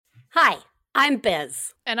Hi, I'm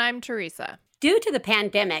Biz. And I'm Teresa. Due to the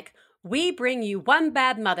pandemic, we bring you One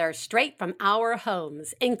Bad Mother straight from our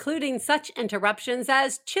homes, including such interruptions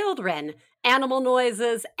as children, animal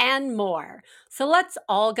noises, and more. So let's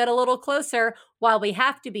all get a little closer while we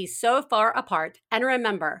have to be so far apart. And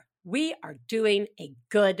remember, we are doing a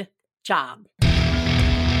good job.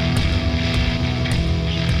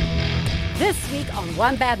 This week on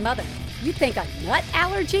One Bad Mother, you think a nut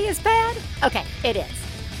allergy is bad? Okay, it is.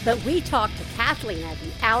 But we talked to Kathleen at the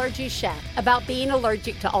Allergy chef about being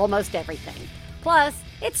allergic to almost everything. Plus,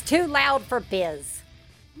 it's too loud for Biz.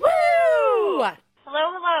 Woo! Hello.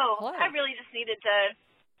 Hello. I really just needed to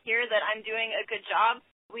hear that I'm doing a good job.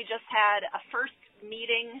 We just had a first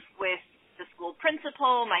meeting with the school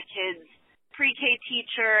principal, my kid's pre-K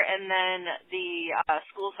teacher, and then the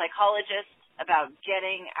school psychologist about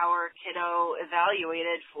getting our kiddo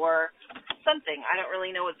evaluated for something. I don't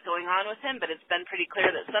really know what's going on with him, but it's been pretty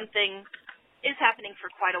clear that something is happening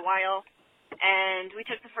for quite a while. And we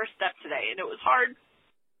took the first step today, and it was hard,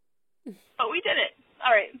 but we did it.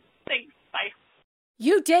 All right. Thanks. Bye.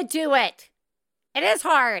 You did do it. It is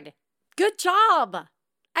hard. Good job.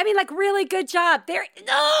 I mean, like, really good job. It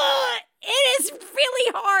is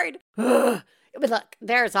really hard. But look,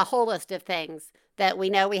 there's a whole list of things that we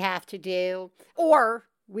know we have to do, or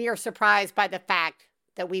we are surprised by the fact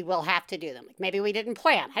that we will have to do them. Like maybe we didn't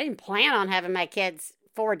plan. I didn't plan on having my kids'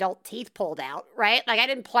 4 adult teeth pulled out, right? Like I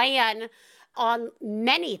didn't plan on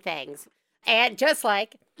many things. And just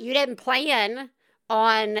like you didn't plan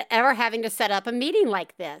on ever having to set up a meeting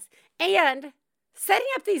like this. And setting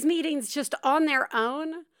up these meetings just on their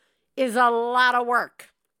own is a lot of work.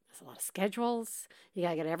 There's a lot of schedules. You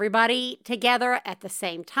got to get everybody together at the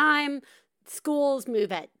same time. Schools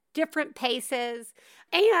move at different paces.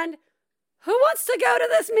 And who wants to go to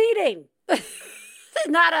this meeting? This is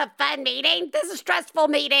not a fun meeting. This is a stressful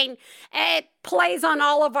meeting. It plays on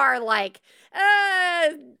all of our, what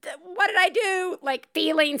did I do?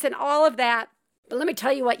 Feelings and all of that. But let me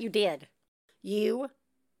tell you what you did. You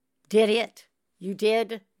did it. You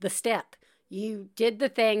did the step. You did the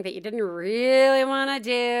thing that you didn't really want to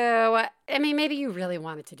do. I mean, maybe you really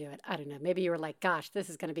wanted to do it. I don't know. Maybe you were like, gosh, this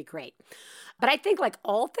is going to be great. But I think like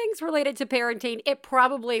all things related to parenting, it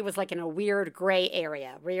probably was like in a weird gray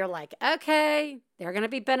area where you're like, okay, there are going to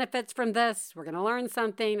be benefits from this. We're going to learn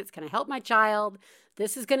something. It's going to help my child.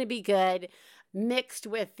 This is going to be good. Mixed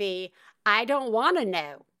with the, I don't want to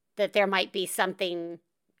know that there might be something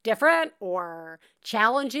different or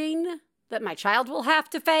challenging that my child will have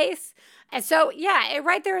to face. And so, yeah,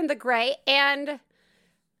 right there in the gray. And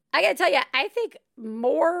I got to tell you, I think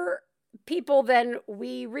more people than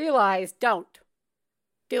we realize don't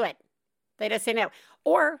do it. They just say no.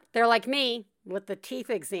 Or they're like me with the teeth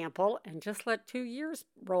example and just let 2 years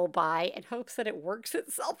roll by in hopes that it works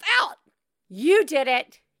itself out. You did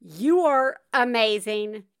it. You are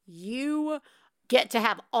amazing. You get to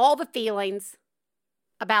have all the feelings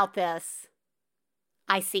about this.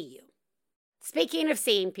 I see you. Speaking of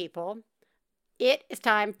seeing people, it is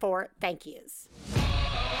time for thank yous.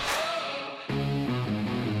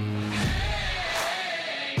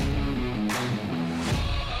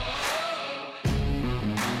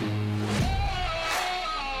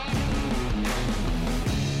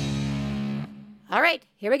 All right,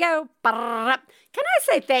 here we go. Can I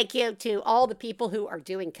say thank you to all the people who are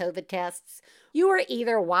doing COVID tests? You are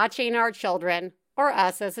either watching our children or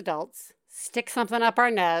us as adults stick something up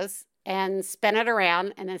our nose and spin it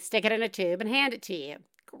around and then stick it in a tube and hand it to you.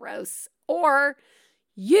 Gross. Or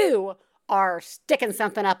you are sticking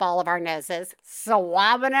something up all of our noses,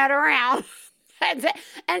 swabbing it around.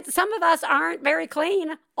 And some of us aren't very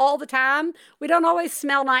clean all the time. We don't always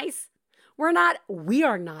smell nice. We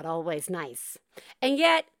are not always nice. And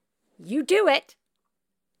yet, you do it.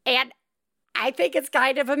 And I think it's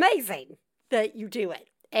kind of amazing that you do it.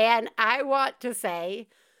 And I want to say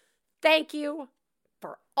thank you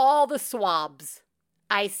for all the swabs.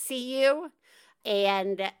 I see you.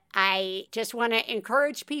 And I just want to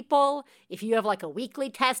encourage people, if you have like a weekly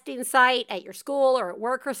testing site at your school or at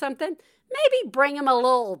work or something, maybe bring them a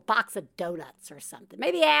little box of donuts or something.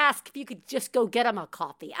 Maybe ask if you could just go get them a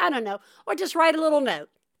coffee. I don't know. Or just write a little note.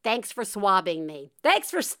 Thanks for swabbing me. Thanks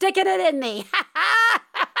for sticking it in me.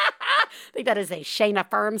 I think that is a Shayna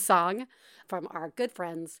Firm song from our good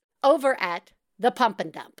friends over at The Pump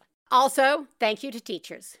and Dump. Also, thank you to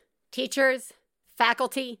teachers. Teachers,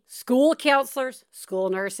 faculty, school counselors, school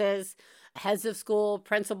nurses, heads of school,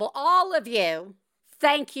 principal, all of you,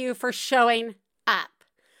 thank you for showing up.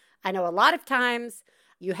 I know a lot of times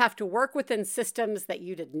you have to work within systems that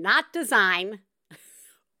you did not design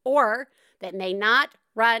or that may not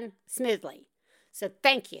run smoothly. So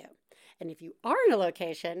thank you. And if you are in a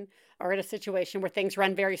location or in a situation where things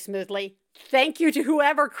run very smoothly, thank you to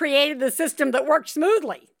whoever created the system that works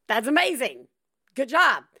smoothly. That's amazing. Good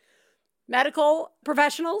job. Medical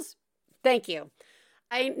professionals, thank you.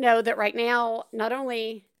 I know that right now, not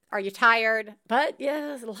only are you tired, but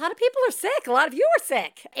yes, a lot of people are sick. A lot of you are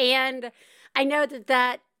sick. And I know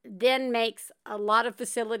that then makes a lot of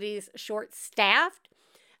facilities short-staffed.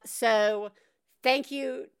 So thank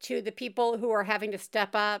you to the people who are having to step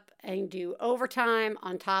up and do overtime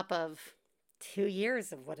on top of 2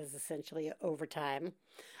 years of what is essentially overtime.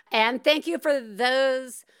 And thank you for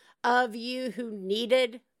those of you who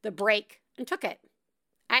needed the break and took it.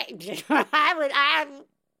 I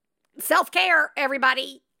self-care,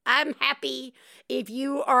 everybody. I'm happy if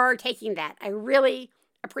you are taking that. I really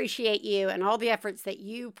appreciate you and all the efforts that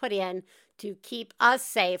you put in to keep us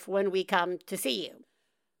safe when we come to see you.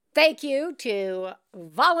 Thank you to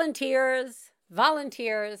volunteers.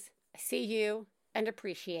 Volunteers, I see you and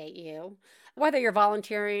appreciate you. Whether you're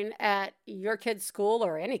volunteering at your kid's school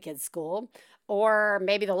or any kid's school, or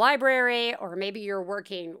maybe the library, or maybe you're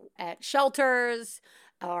working at shelters,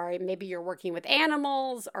 or maybe you're working with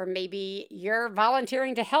animals, or maybe you're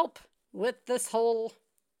volunteering to help with this whole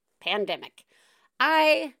pandemic.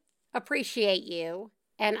 I appreciate you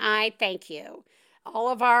and I thank you. All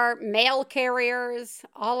of our mail carriers,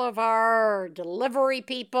 all of our delivery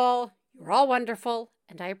people, you're all wonderful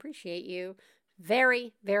and I appreciate you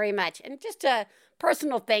very, very much. And just a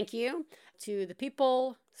personal thank you to the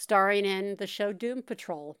people starring in the show Doom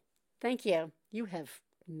Patrol. Thank you. You have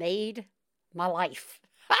made my life.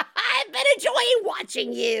 I've been enjoying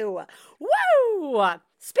watching you. Woo!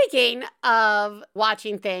 Speaking of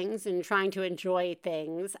watching things and trying to enjoy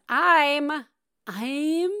things, I'm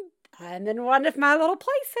in one of my little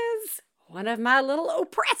places, one of my little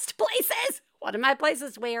oppressed places, one of my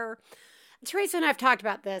places where Teresa and I have talked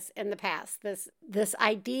about this in the past, this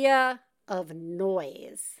idea of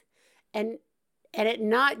noise and it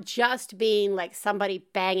not just being like somebody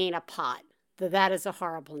banging a pot, that is a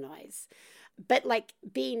horrible noise, but like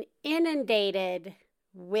being inundated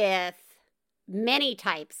with many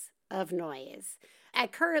types of noise. I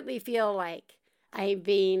currently feel like I'm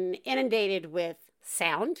being inundated with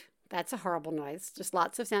sound. That's a horrible noise, just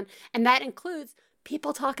lots of sound. And that includes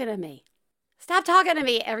people talking to me. Stop talking to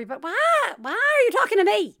me, everybody. Why are you talking to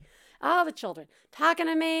me? Oh, the children talking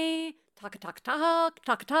to me.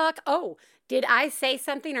 Talk. Oh, did I say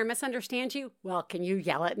something or misunderstand you? Well, can you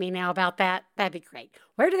yell at me now about that? That'd be great.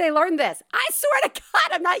 Where do they learn this? I swear to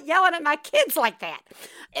God, I'm not yelling at my kids like that.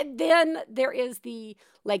 And then there is the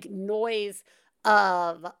like noise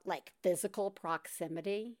of like physical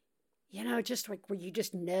proximity. You know, just like where you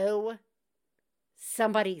just know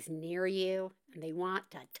somebody's near you and they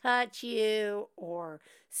want to touch you or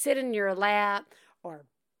sit in your lap or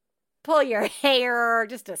pull your hair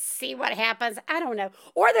just to see what happens. I don't know.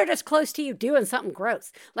 Or they're just close to you doing something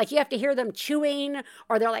gross. Like you have to hear them chewing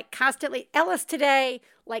or they're like constantly. Ellis today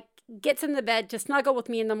like gets in the bed to snuggle with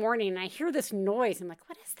me in the morning and I hear this noise. I'm like,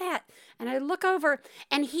 what is that? And I look over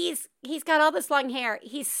and he's got all this long hair.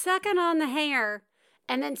 He's sucking on the hair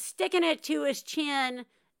and then sticking it to his chin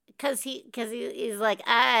because he's like,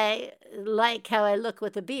 I like how I look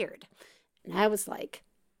with a beard. And I was like,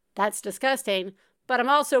 that's disgusting. But I'm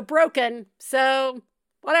also broken, so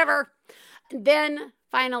whatever. And then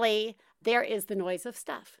finally, there is the noise of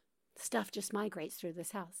stuff. Stuff just migrates through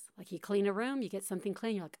this house. Like you clean a room, you get something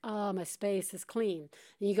clean. You're like, oh, my space is clean.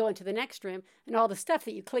 And you go into the next room, and all the stuff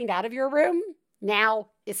that you cleaned out of your room now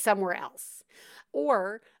is somewhere else.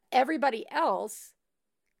 Or everybody else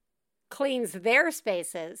cleans their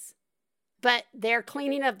spaces, but their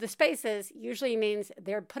cleaning of the spaces usually means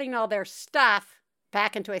they're putting all their stuff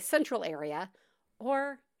back into a central area,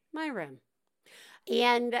 or my room.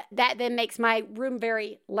 And that then makes my room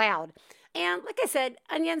very loud. And like I said,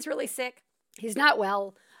 Onion's really sick. He's not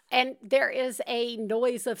well. And there is a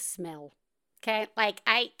noise of smell. Okay? Like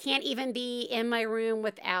I can't even be in my room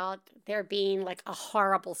without there being like a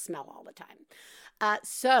horrible smell all the time.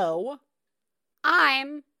 So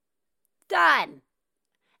I'm done.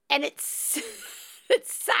 And it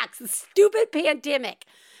sucks. The stupid pandemic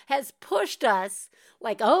has pushed us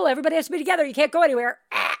like, oh, everybody has to be together. You can't go anywhere.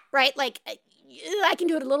 Right? Like, I can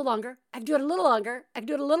do it a little longer. I can do it a little longer. I can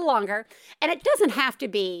do it a little longer. And it doesn't have to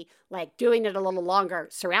be like doing it a little longer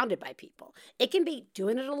surrounded by people. It can be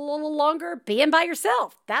doing it a little longer being by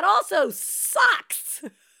yourself. That also sucks.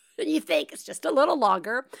 And you think it's just a little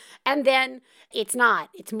longer. And then it's not.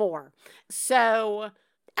 It's more. So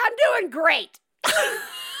I'm doing great.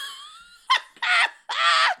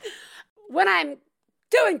 When I'm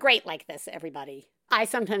doing great like this, everybody, I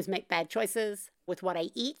sometimes make bad choices with what I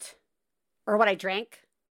eat. or what I drank,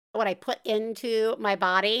 what I put into my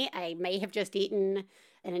body. I may have just eaten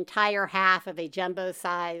an entire half of a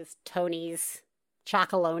jumbo-sized Tony's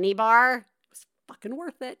Chocolonely bar. It was fucking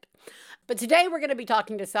worth it. But today we're going to be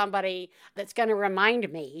talking to somebody that's going to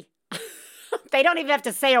remind me. They don't even have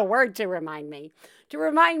to say a word to remind me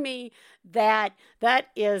that that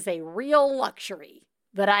is a real luxury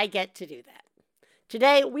that I get to do that.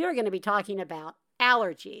 Today we are going to be talking about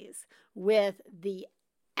allergies with the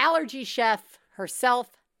allergy chef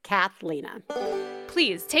herself, Kathlena.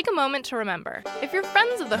 Please take a moment to remember, if you're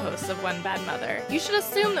friends of the hosts of One Bad Mother, you should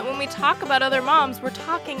assume that when we talk about other moms, we're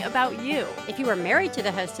talking about you. If you are married to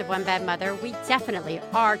the host of One Bad Mother, we definitely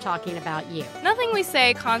are talking about you. Nothing we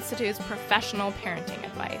say constitutes professional parenting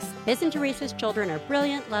advice. Biz and Teresa's children are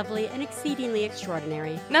brilliant, lovely, and exceedingly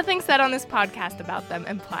extraordinary. Nothing said on this podcast about them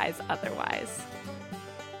implies otherwise.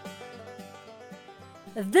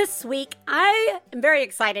 This week, I am very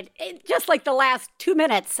excited. Just like the last 2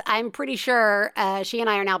 minutes, I'm pretty sure she and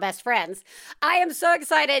I are now best friends. I am so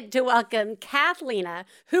excited to welcome Kathlena,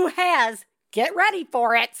 who has, get ready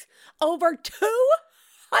for it, over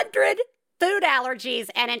 200 food allergies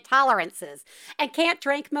and intolerances and can't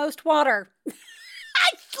drink most water.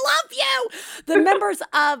 I love you! The members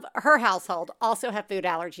of her household also have food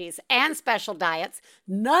allergies and special diets,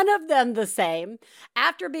 none of them the same.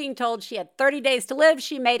 After being told she had 30 days to live,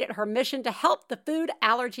 she made it her mission to help the food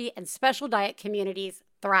allergy and special diet communities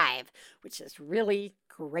thrive, which is really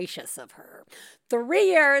gracious of her. 3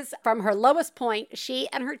 years from her lowest point, she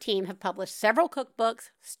and her team have published several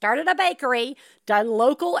cookbooks, started a bakery, done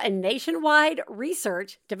local and nationwide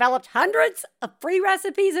research, developed hundreds of free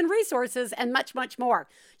recipes and resources, and much, much more.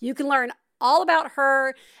 You can learn all about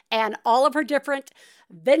her and all of her different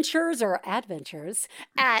ventures or adventures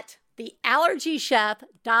at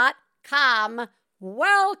theallergychef.com.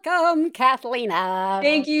 Welcome, Kathlena.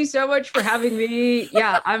 Thank you so much for having me.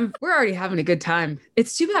 Yeah, we're already having a good time.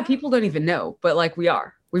 It's too bad people don't even know, but like we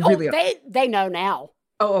are. We really are. They know now.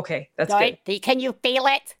 Oh, okay. That's right? good. Can you feel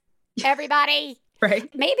it, everybody? Right.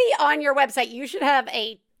 Maybe on your website you should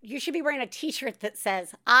be wearing a t-shirt that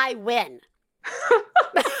says, I win.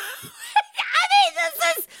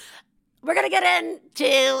 We're going to get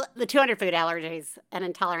into the 200 food allergies and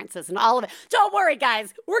intolerances and all of it. Don't worry,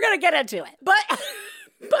 guys. We're going to get into it. But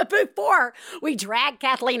before we drag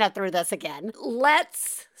Kathlena through this again,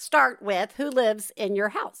 let's start with who lives in your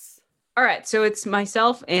house. All right. So it's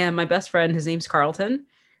myself and my best friend. His name's Carlton.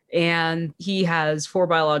 And he has 4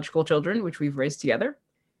 biological children, which we've raised together.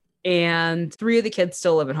 And 3 of the kids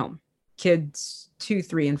still live at home. Kids 2,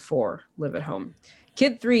 3, and 4 live at home.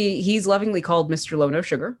 Kid 3, he's lovingly called Mr. Low No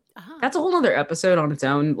Sugar. Uh-huh. That's a whole other episode on its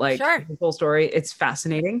own, sure. The whole story. It's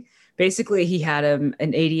fascinating. Basically, he had an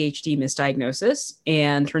ADHD misdiagnosis,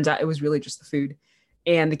 and turns out it was really just the food.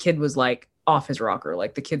 And the kid was like off his rocker.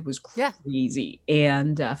 Like the kid was crazy. Yeah.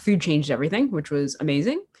 And food changed everything, which was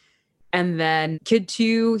amazing. And then kid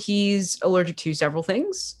 2, he's allergic to several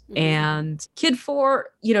things. Mm-hmm. And kid 4,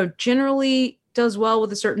 generally does well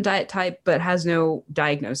with a certain diet type, but has no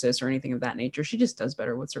diagnosis or anything of that nature. She just does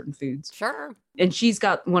better with certain foods. Sure. And she's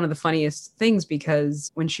got one of the funniest things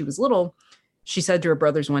because when she was little, she said to her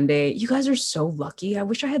brothers one day, "You guys are so lucky. I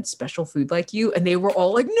wish I had special food like you." And they were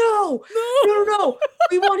all like, no.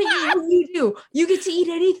 We want to eat what you do. You get to eat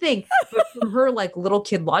anything. But from her like little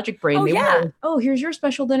kid logic brain, they were like, "Oh, here's your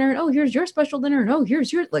special dinner. And oh, here's your special dinner. And oh,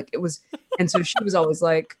 here's your," like it was. And so she was always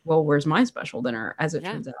like, "Well, where's my special dinner?" As it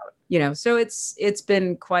turns out, so it's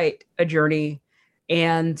been quite a journey.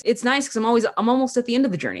 And it's nice because I'm almost at the end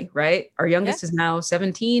of the journey, right? Our youngest is now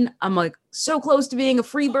 17. I'm like so close to being a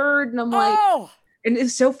free bird. And I'm like, and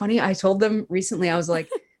it's so funny. I told them recently, I was like,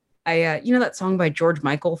 you know that song by George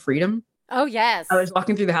Michael, Freedom? Oh, yes. I was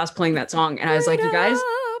walking through the house playing that song. And I was like, you guys,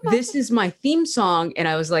 this is my theme song. And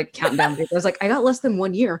I was like, counting down. I was like, I got less than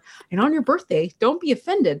 1 year. And on your birthday, don't be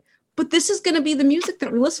offended. But this is going to be the music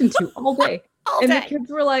that we listen to all day. The kids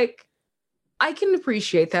were like, I can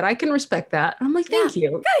appreciate that. I can respect that. And I'm like, thank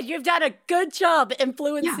you. Good. You've done a good job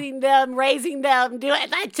influencing them, raising them.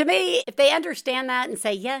 To me, if they understand that and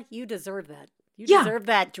say, yeah, you deserve that. You deserve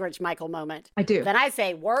that George Michael moment. I do. Then I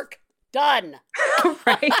say, work done.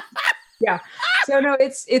 Right. Yeah. So no,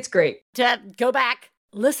 it's great. To go back,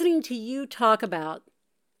 listening to you talk about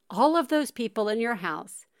all of those people in your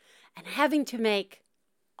house and having to make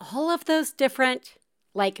all of those different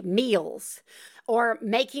meals, or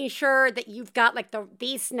making sure that you've got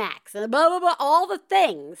these snacks and blah, blah, blah, all the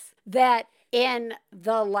things that in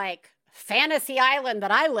the fantasy island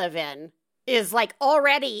that I live in is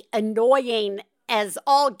already annoying as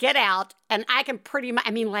all get out. And I can pretty much,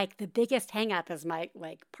 the biggest hang up is my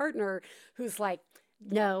partner who's like,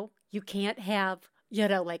 no, you can't have,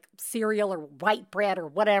 like cereal or white bread or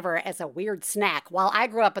whatever as a weird snack. While I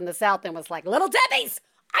grew up in the South and was like, Little Debbie's,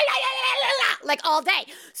 like all day.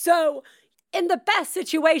 So in the best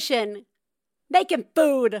situation, making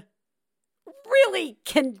food really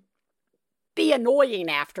can be annoying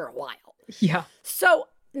after a while. Yeah. So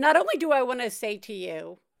not only do I want to say to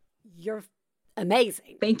you, you're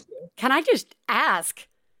amazing. Thank you. Can I just ask,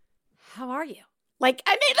 how are you? Like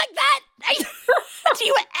that. Do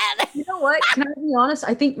you have? You know what? Can I be honest?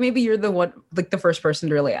 I think maybe you're the one, like the first person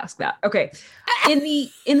to really ask that. Okay. In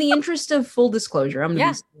the interest of full disclosure, I'm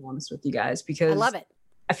going to be so honest with you guys because I love it.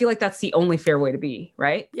 I feel like that's the only fair way to be,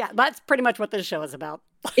 right? Yeah, that's pretty much what this show is about.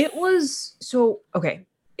 It was okay.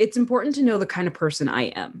 It's important to know the kind of person I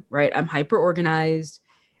am, right? I'm hyper organized.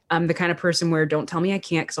 I'm the kind of person where don't tell me I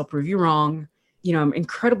can't because I'll prove you wrong. I'm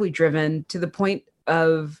incredibly driven to the point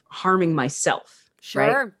of harming myself.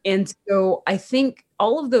 Sure. Right? And so I think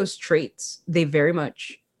all of those traits, they very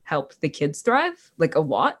much help the kids thrive, like a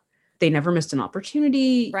lot. They never missed an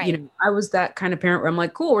opportunity. Right. I was that kind of parent where I'm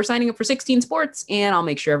like, cool, we're signing up for 16 sports and I'll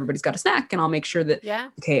make sure everybody's got a snack and I'll make sure that,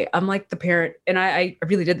 okay, I'm like the parent. And I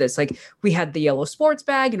really did this. Like we had the yellow sports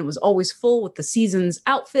bag and it was always full with the season's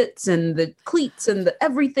outfits and the cleats and the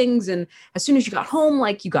everythings. And as soon as you got home,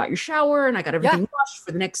 like you got your shower and I got everything washed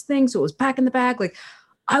for the next thing. So it was back in the bag. Like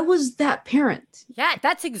I was that parent. Yeah,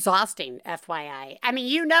 that's exhausting, FYI. I mean,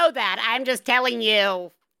 you know that. I'm just telling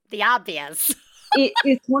you the obvious.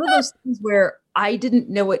 It's one of those things where I didn't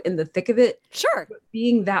know it in the thick of it. Sure. But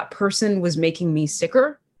being that person was making me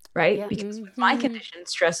sicker, right? Yeah. Because with my condition,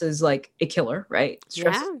 stress is like a killer, right?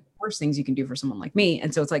 Stress is one of the worst things you can do for someone like me.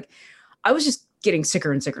 And so it's like, I was just getting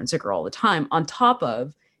sicker and sicker and sicker all the time on top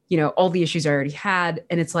of, all the issues I already had.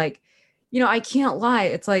 And it's like, I can't lie.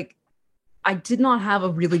 It's like, I did not have a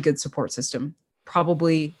really good support system,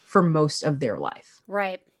 probably for most of their life.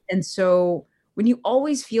 Right. And so when you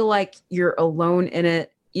always feel like you're alone in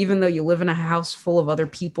it, even though you live in a house full of other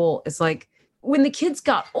people, it's like when the kids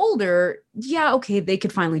got older, okay, they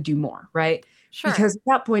could finally do more, right? Sure. Because at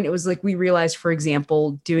that point, it was like we realized, for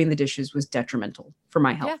example, doing the dishes was detrimental for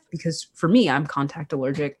my health. Because for me, I'm contact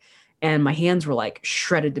allergic and my hands were like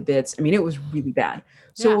shredded to bits. I mean, it was really bad.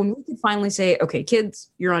 So when we could finally say, okay, kids,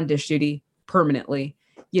 you're on dish duty permanently,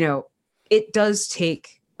 it does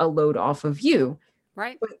take a load off of you.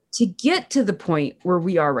 Right. But to get to the point where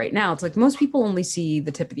we are right now, it's like most people only see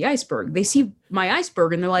the tip of the iceberg. They see my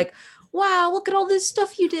iceberg and they're like, wow, look at all this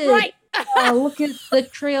stuff you did. Right. Look at the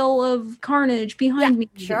trail of carnage behind me.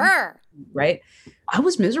 Sure. Right. I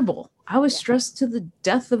was miserable. I was stressed to the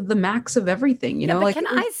death of the max of everything, but like, can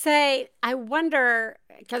I say, I wonder,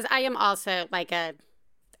 because I am also like a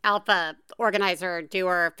alpha organizer,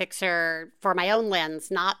 doer, fixer for my own lens,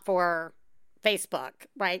 not for Facebook,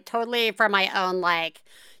 right? Totally for my own, like,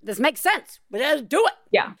 this makes sense. We just do it.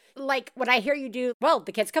 Yeah. Like what I hear you do, well,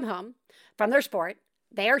 the kids come home from their sport,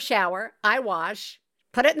 they are shower, I wash,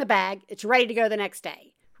 put it in the bag, it's ready to go the next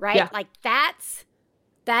day, right? Yeah. Like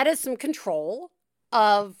that is some control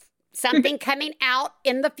of something coming out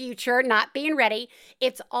in the future, not being ready.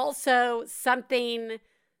 It's also something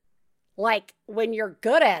like when you're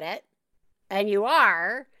good at it, and you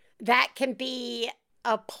are, that can be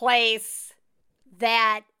a place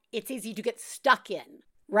that it's easy to get stuck in,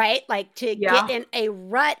 right? Like to get in a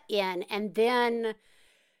rut in, and then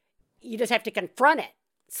you just have to confront it.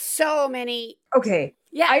 So many. Okay.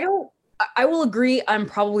 Yeah. I will agree. I'm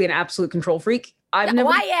probably an absolute control freak. I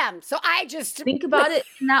am. So I just think about it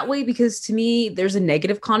in that way because to me, there's a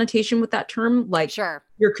negative connotation with that term. Like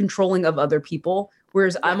you're controlling of other people.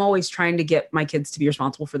 Whereas I'm always trying to get my kids to be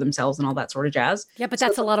responsible for themselves and all that sort of jazz. Yeah, but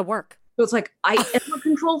that's a lot of work. So it's like, I am a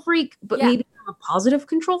control freak, but maybe I'm a positive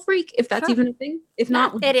control freak, if that's even a thing. If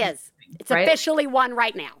not, it is. It's officially one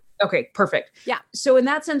right now. Okay, perfect. Yeah. So in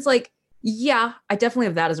that sense, like, I definitely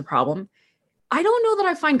have that as a problem. I don't know that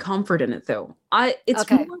I find comfort in it though. It's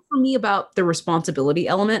more for me about the responsibility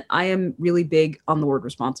element. I am really big on the word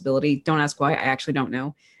responsibility. Don't ask why. I actually don't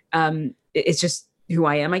know. It's just who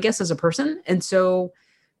I am, I guess, as a person. And so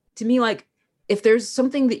to me, like, if there's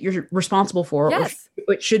something that you're responsible for,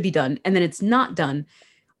 or it should be done, and then it's not done,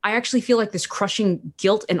 I actually feel like this crushing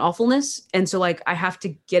guilt and awfulness. And so like, I have to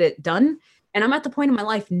get it done. And I'm at the point in my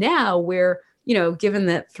life now where, given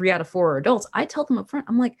that 3 out of 4 are adults, I tell them up front,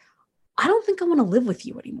 I'm like, I don't think I want to live with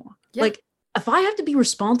you anymore. Yeah. Like, if I have to be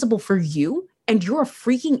responsible for you and you're a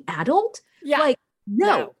freaking adult, like,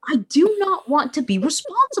 no, I do not want to be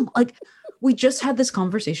responsible. Like, we just had this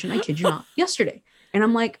conversation, I kid you not, yesterday. And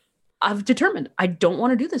I'm like, I've determined I don't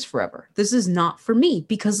want to do this forever. This is not for me.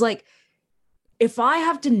 Because like, if I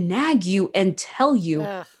have to nag you and tell you,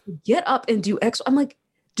 get up and do X, I'm like,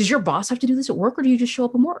 does your boss have to do this at work or do you just show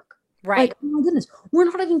up and work? Right. Like, oh my goodness, we're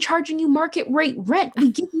not even charging you market rate rent. We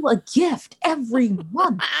give you a gift every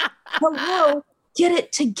month. Hello, get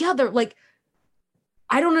it together. Like,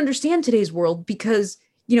 I don't understand today's world because,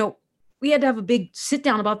 we had to have a big sit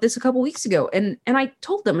down about this a couple weeks ago. And I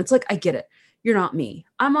told them, it's like, I get it. You're not me.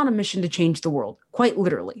 I'm on a mission to change the world, quite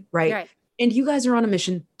literally, right? And you guys are on a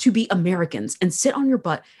mission to be Americans and sit on your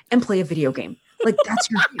butt and play a video game. Like, that's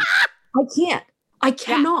your thing. I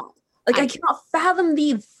cannot. I cannot fathom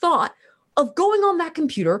the thought of going on that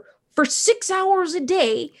computer for 6 hours a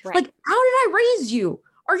day. Right. Like, how did I raise you?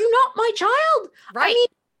 Are you not my child? Right. I mean,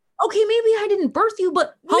 okay, maybe I didn't birth you,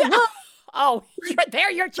 but hello. Oh,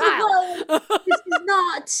 they're your child. This is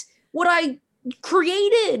not what I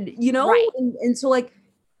created, Right. And so, like,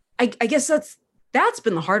 I guess that's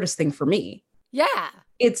been the hardest thing for me. Yeah.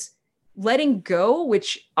 It's letting go,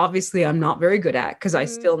 which obviously I'm not very good at because I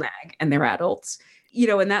still nag and they're adults.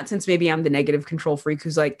 In that sense, maybe I'm the negative control freak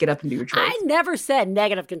who's like, get up and do your chores. I never said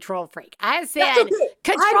negative control freak. I said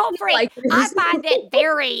control freak. Like I find it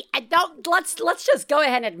very, let's just go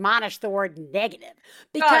ahead and admonish the word negative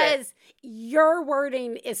because your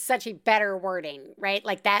wording is such a better wording, right?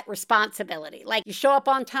 Like that responsibility. Like you show up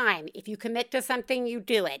on time. If you commit to something, you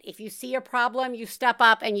do it. If you see a problem, you step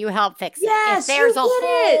up and you help fix it. Yes, if there's a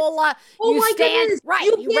whole, oh you my stand, goodness, right,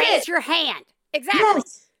 you raise your hand. Exactly.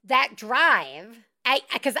 Yes. That drive.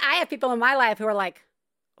 Because I have people in my life who are like,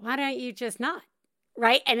 why don't you just not?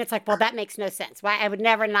 Right. And it's like, well, that makes no sense. Why I would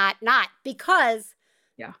never not because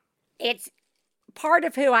it's part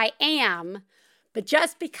of who I am. But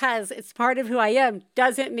just because it's part of who I am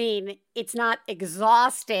doesn't mean it's not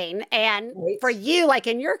exhausting. And for you, like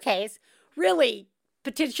in your case, really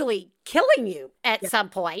potentially killing you at some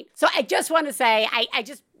point. So I just want to say, I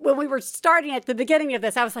just, when we were starting at the beginning of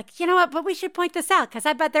this, I was like, you know what, but we should point this out because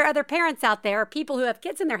I bet there are other parents out there, or people who have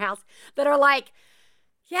kids in their house that are like,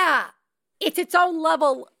 yeah, it's its own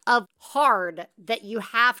level of hard that you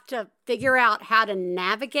have to figure out how to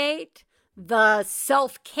navigate the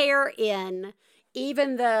self-care in,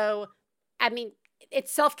 even though, I mean,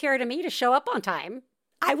 it's self-care to me to show up on time.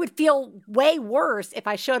 I would feel way worse if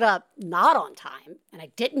I showed up not on time and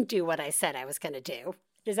I didn't do what I said I was going to do.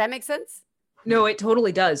 Does that make sense? No, it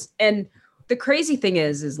totally does. And the crazy thing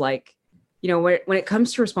is like, when it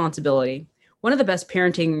comes to responsibility, one of the best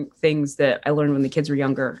parenting things that I learned when the kids were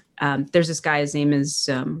younger, there's this guy, his name is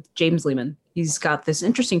James Lehman. He's got this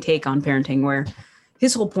interesting take on parenting where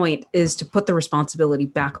his whole point is to put the responsibility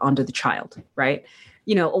back onto the child, right?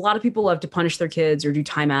 A lot of people love to punish their kids or do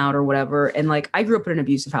timeout or whatever. And like, I grew up in an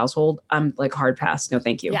abusive household. I'm like, hard pass. No,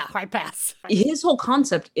 thank you. Yeah, hard pass. His whole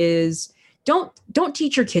concept is don't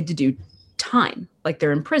teach your kid to do time like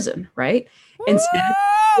they're in prison, right? Instead,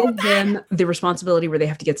 give them the responsibility where they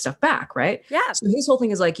have to get stuff back, right? Yeah. So his whole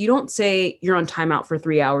thing is like, you don't say you're on timeout for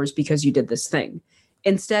 3 hours because you did this thing.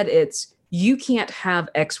 Instead, it's you can't have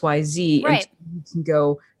XYZ Right. until you can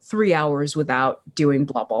go 3 hours without doing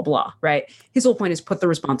blah, blah, blah, right? His whole point is put the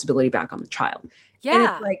responsibility back on the child. Yeah. And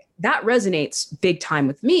it's like, that resonates big time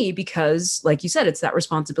with me because, like you said, it's that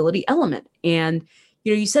responsibility element. And,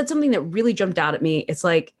 you said something that really jumped out at me. It's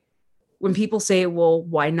like, when people say, well,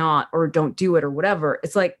 why not? Or don't do it or whatever.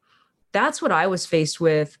 It's like, that's what I was faced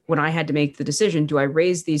with when I had to make the decision. Do I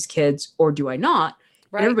raise these kids or do I not?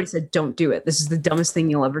 Right. And everybody said, don't do it. This is the dumbest thing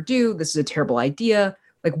you'll ever do. This is a terrible idea.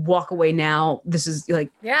 Like, walk away now. This is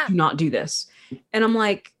like, do not do this. And I'm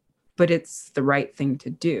like, but it's the right thing to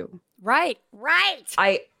do. Right.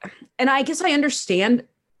 I guess I understand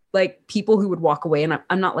like people who would walk away, and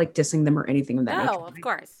I'm not like dissing them or anything of that nature. No, of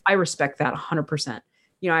course. I respect that 100%.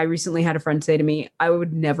 I recently had a friend say to me, I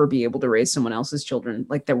would never be able to raise someone else's children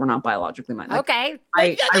like that were not biologically mine. Like, Okay.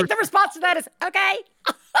 The response to that is, okay.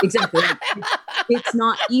 Exactly. It's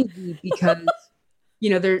not easy because,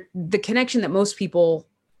 the connection that most people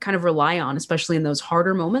kind of rely on, especially in those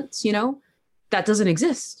harder moments, that doesn't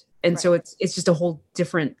exist. And so it's just a whole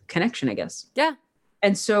different connection, I guess. Yeah.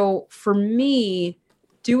 And so for me,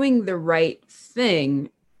 doing the right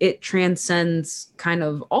thing, it transcends kind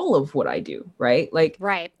of all of what I do, right? Like,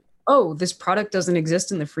 oh, this product doesn't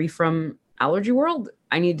exist in the free from allergy world.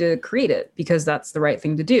 I need to create it because that's the right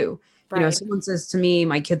thing to do. Right. Someone says to me,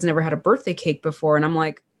 my kid's never had a birthday cake before. And I'm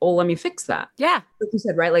like, oh, let me fix that. Yeah. Like you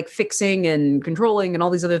said, right? Like fixing and controlling and all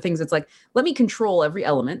these other things. It's like, let me control every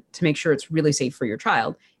element to make sure it's really safe for your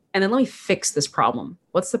child. And then let me fix this problem.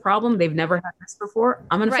 What's the problem? They've never had this before.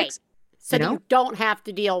 I'm going to fix it. So you don't have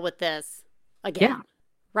to deal with this again. Yeah.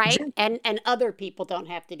 Right. Exactly. And other people don't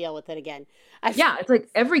have to deal with it again. It's like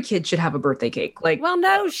every kid should have a birthday cake. Like, well,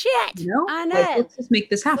 no shit. I know. Like, let's just make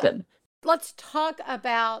this happen. Let's talk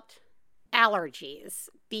about allergies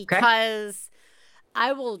because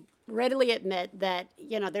I will readily admit that,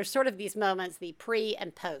 there's sort of these moments, the pre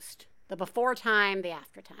and post, the before time, the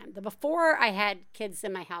after time. The before I had kids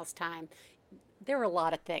in my house time, there were a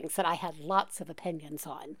lot of things that I had lots of opinions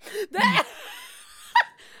on. That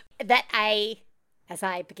as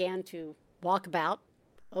I began to walk about,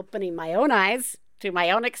 opening my own eyes to my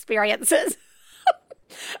own experiences,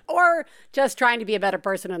 or just trying to be a better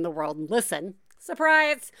person in the world and listen,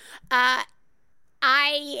 surprise,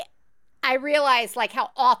 I realized like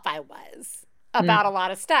how off I was about a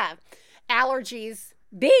lot of stuff. Allergies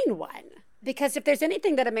being one. Because if there's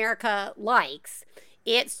anything that America likes,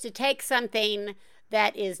 it's to take something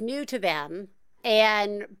that is new to them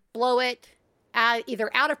and blow it either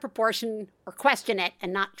out of proportion or question it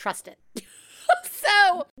and not trust it.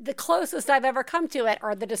 So the closest I've ever come to it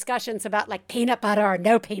are the discussions about like peanut butter or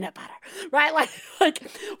no peanut butter, right? Like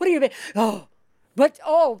what do you mean?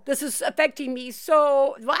 This is affecting me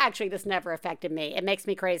so... Well, actually, this never affected me. It makes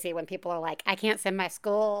me crazy when people are like, I can't send my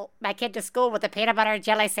kid to school with a peanut butter and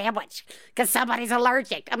jelly sandwich because somebody's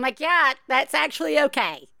allergic. I'm like, yeah, that's actually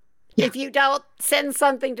okay. Yeah. If you don't send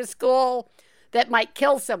something to school that might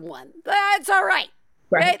kill someone, that's all right.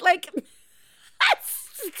 Right? Like,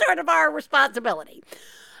 that's sort of our responsibility.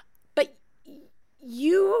 But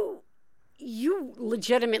you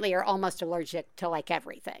legitimately are almost allergic to like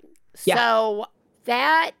everything. Yeah. So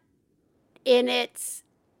that in its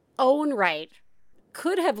own right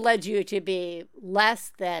could have led you to be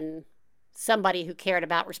less than somebody who cared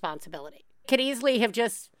about responsibility. Could easily have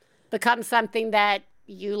just become something that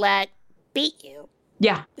you let beat you.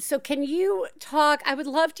 Yeah. So can you talk, I would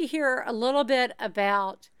love to hear a little bit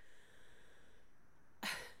about,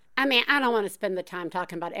 I mean, I don't want to spend the time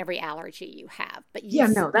talking about every allergy you have, but you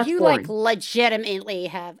boring. Like legitimately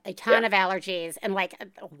have a ton of allergies and like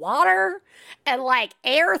water and like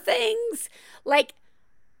air things. Like,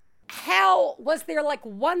 how was there like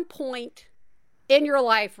one point in your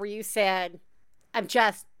life where you said, I'm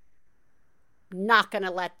just not going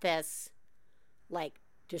to let this like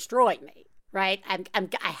destroy me, right?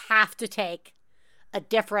 I have to take a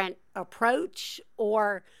different approach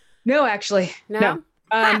or... No, actually. No.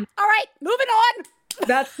 All right, moving on.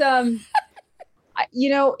 That's,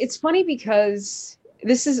 it's funny because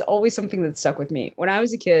this is always something that stuck with me. When I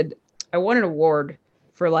was a kid, I won an award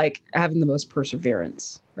for like having the most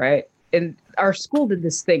perseverance, right? And our school did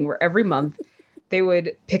this thing where every month they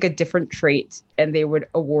would pick a different trait and they would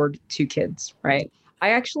award 2 kids, right? I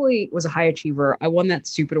actually was a high achiever. I won that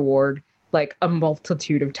stupid award like a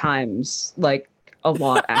multitude of times, like a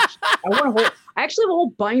lot, actually. I actually have a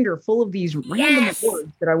whole binder full of these random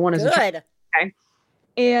awards that I won as a child. Okay?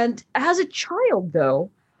 And as a child, though,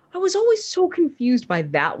 I was always so confused by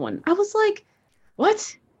that one. I was like,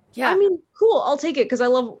 what? Yeah. I mean, cool, I'll take it because I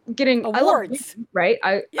love getting awards, right?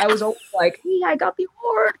 I was always like, hey, I got the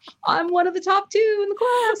award. I'm one of the top 2 in the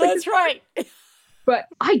class. Like, that's right. But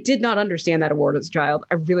I did not understand that award as a child.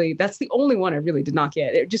 That's the only one I really did not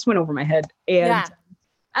get. It just went over my head. And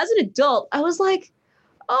as an adult, I was like,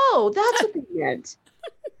 oh, that's what they meant.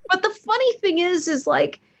 But the funny thing is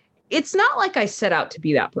like, it's not like I set out to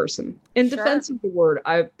be that person. In defense of the word,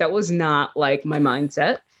 that was not like my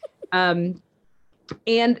mindset. And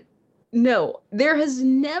no, there has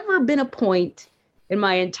never been a point in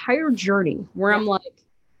my entire journey where I'm like,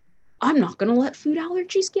 I'm not going to let food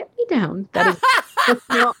allergies get me down. That's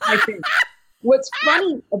not my thing. What's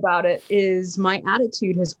funny about it is my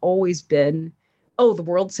attitude has always been, oh, the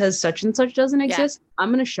world says such and such doesn't exist. I'm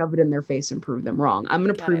going to shove it in their face and prove them wrong. I'm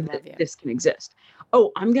going to prove that this can exist.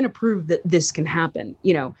 Oh, I'm going to prove that this can happen.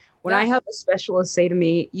 When I have a specialist say to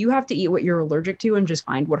me, you have to eat what you're allergic to and just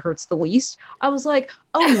find what hurts the least. I was like,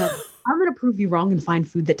 oh no, I'm going to prove you wrong and find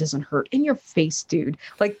food that doesn't hurt. In your face, dude.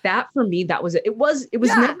 Like that for me, that was it. It was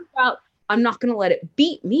never about, I'm not going to let it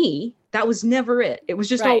beat me. That was never it. It was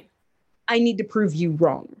just, I need to prove you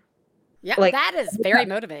wrong. Yeah, like, that is very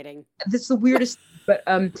motivating. That's the weirdest, but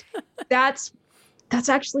that's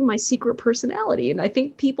actually my secret personality. And I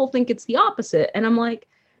think people think it's the opposite. And I'm like,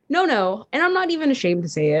 no. And I'm not even ashamed to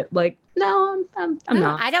say it. Like, no, I'm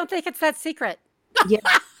not. I don't think it's that secret. Yeah.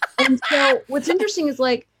 And so what's interesting is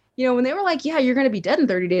like, when they were like, yeah, you're going to be dead in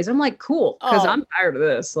 30 days. I'm like, cool. Cause I'm tired of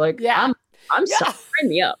this. Like, I'm sorry, sign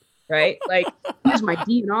me up. Right. Like, here's my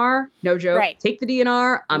DNR. No joke. Right. Take the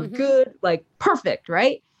DNR. I'm good. Like, perfect.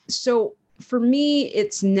 Right. So for me,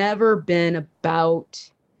 it's never been about,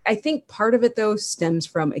 I think part of it though stems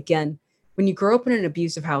from, again, when you grow up in an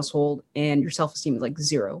abusive household and your self-esteem is like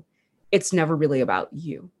 0, it's never really about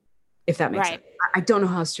you, if that makes sense. I don't know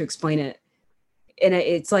how else to explain it. And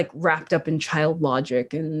it's like wrapped up in child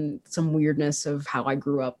logic and some weirdness of how I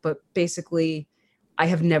grew up. But basically, I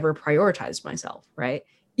have never prioritized myself, right?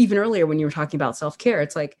 Even earlier when you were talking about self-care,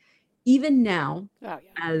 it's like, even now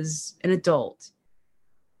as an adult,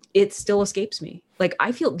 it still escapes me. Like,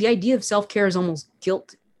 I feel the idea of self-care is almost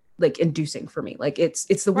guilt like inducing for me. Like it's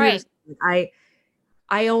the weirdest.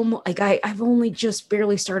 I've only just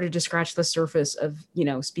barely started to scratch the surface of,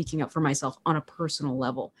 speaking up for myself on a personal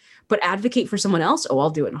level. But advocate for someone else, oh, I'll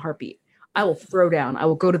do it in a heartbeat. I will throw down. I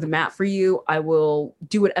will go to the mat for you. I will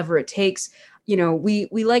do whatever it takes.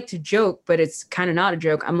 We like to joke, but it's kind of not a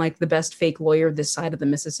joke. I'm like the best fake lawyer this side of the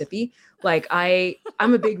Mississippi. Like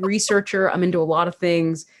I'm a big researcher. I'm into a lot of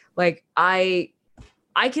things. Like I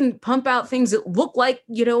can pump out things that look like,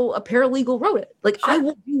 a paralegal wrote it. Like I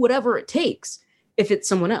will do whatever it takes if it's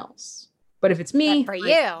someone else. But if it's me, for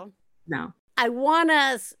you, no. I want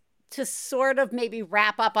us to sort of maybe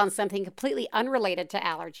wrap up on something completely unrelated to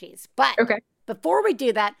allergies. But before we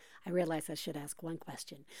do that, I realize I should ask one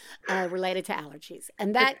question related to allergies.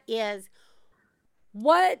 And that is,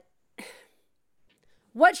 what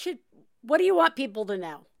do you want people to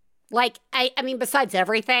know? Like, I mean, besides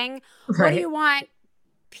everything, what do you want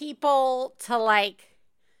people to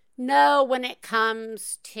know when it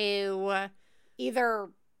comes to either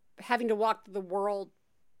having to walk through the world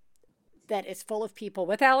that is full of people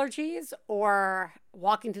with allergies, or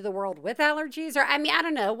walking through the world with allergies? Or, I mean, I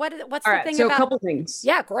don't know. What's the thing so about... a couple things.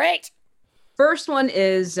 Yeah, great. First one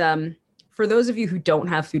is for those of you who don't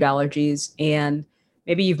have food allergies, and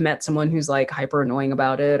maybe you've met someone who's like hyper annoying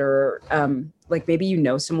about it, or like maybe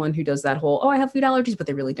someone who does that whole, oh, I have food allergies, but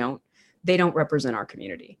they really don't. They don't represent our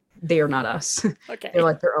community. They are not us. Okay. They're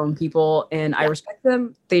like their own people, and I respect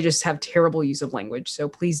them. They just have terrible use of language. So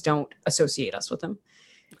please don't associate us with them.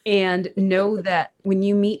 And know that when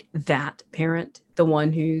you meet that parent, the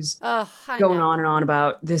one who's going on and on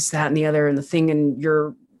about this, that, and the other, and the thing in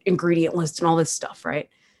your ingredient list and all this stuff, right?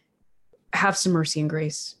 Have some mercy and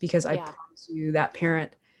grace, because I promise you that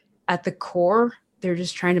parent, at the core, they're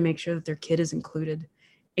just trying to make sure that their kid is included.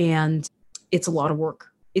 And it's a lot of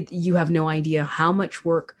work. You have no idea how much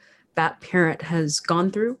work that parent has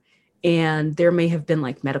gone through. And there may have been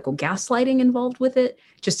like medical gaslighting involved with it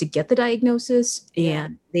just to get the diagnosis.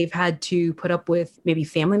 And they've had to put up with maybe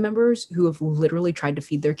family members who have literally tried to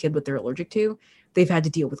feed their kid what they're allergic to. They've had to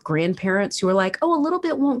deal with grandparents who are like, oh, a little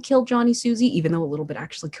bit won't kill Johnny Susie, even though a little bit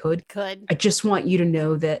actually could. I just want you to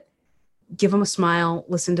know that, give them a smile,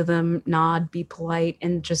 listen to them, nod, be polite,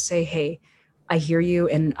 and just say, hey, I hear you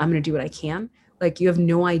and I'm going to do what I can. Like, you have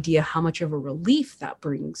no idea how much of a relief that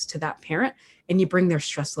brings to that parent, and you bring their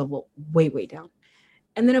stress level way, way down.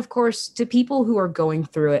 And then, of course, to people who are going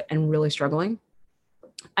through it and really struggling,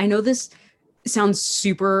 I know this sounds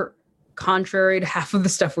super contrary to half of the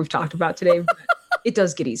stuff we've talked about today, but it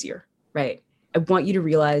does get easier, right? I want you to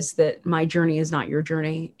realize that my journey is not your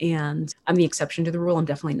journey, and I'm the exception to the rule. I'm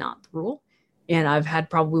definitely not the rule. And I've had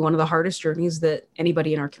probably one of the hardest journeys that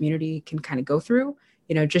anybody in our community can kind of go through.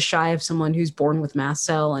 Just shy of someone who's born with mast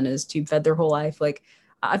cell and is tube fed their whole life. Like,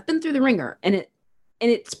 I've been through the ringer, and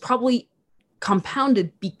it's probably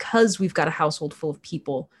compounded because we've got a household full of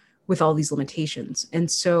people with all these limitations.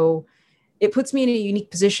 And so it puts me in a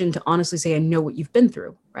unique position to honestly say, I know what you've been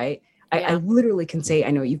through, right? I literally can say,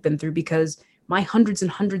 I know what you've been through, because my hundreds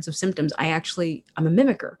and hundreds of symptoms, I'm a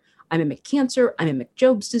mimicker. I mimic cancer. I mimic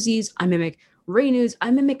Job's disease. I mimic Raynaud's.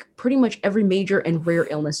 I mimic pretty much every major and rare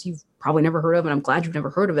illness you've probably never heard of, and I'm glad you've never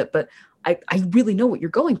heard of it, but I really know what you're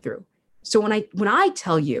going through. So when I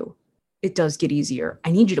tell you it does get easier, I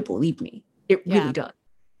need you to believe me. It really does.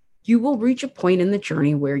 You will reach a point in the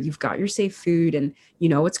journey where you've got your safe food, and you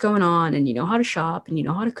know what's going on, and you know how to shop, and you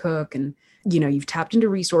know how to cook, and you've tapped into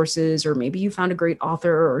resources, or maybe you found a great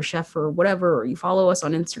author or chef or whatever, or you follow us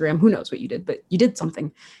on Instagram. Who knows what you did, but you did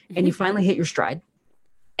something, and you finally hit your stride.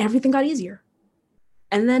 Everything got easier.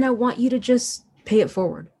 And then I want you to just pay it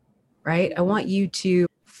forward, right? I want you to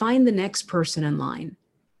find the next person in line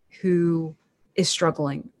who is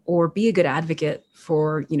struggling, or be a good advocate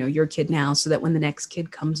for, your kid now, so that when the next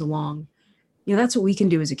kid comes along, that's what we can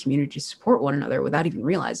do as a community to support one another without even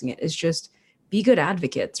realizing it, is just be good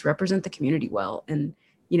advocates, represent the community well. And,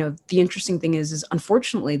 the interesting thing is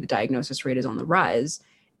unfortunately the diagnosis rate is on the rise.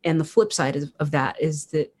 And the flip side of that is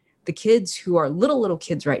that the kids who are little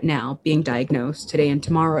kids right now being diagnosed today and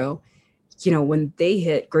tomorrow, when they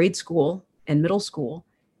hit grade school and middle school,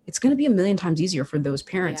 it's going to be a million times easier for those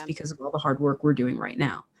parents because of all the hard work we're doing right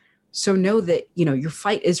now. So know that, your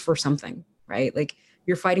fight is for something, right? Like,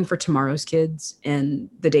 you're fighting for tomorrow's kids and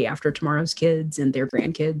the day after tomorrow's kids and their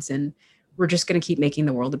grandkids. And we're just going to keep making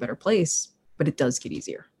the world a better place, but it does get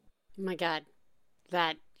easier. Oh my God.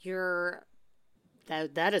 that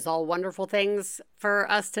that is all wonderful things for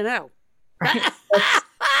us to know. Right?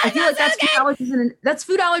 I feel like that's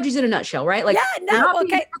food allergies in a nutshell, right? Like, yeah, no, they're not okay.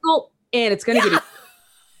 being difficult, and it's going to get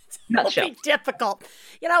nutshell. Don't be difficult.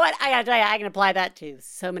 You know what? I gotta tell you, I can apply that to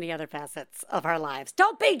so many other facets of our lives.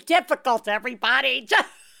 Don't be difficult, everybody. Just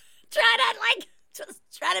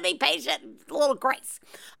try to be patient. A little grace.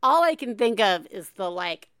 All I can think of is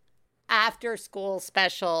the after school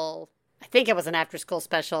special. I think it was an after school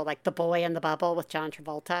special, like The Boy in the Bubble with John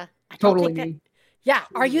Travolta. Totally me. Yeah.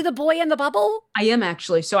 Are you the boy in the bubble? I am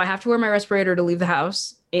actually. So I have to wear my respirator to leave the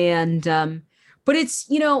house. And, but it's,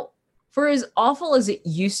 for as awful as it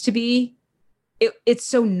used to be, it's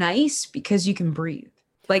so nice because you can breathe.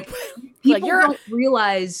 Like, people don't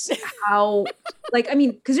realize how,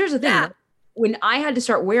 because here's the thing. Yeah. When I had to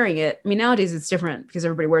start wearing it, nowadays it's different because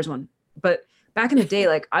everybody wears one. But back in the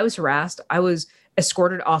day, I was harassed. I was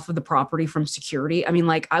escorted off of the property from security.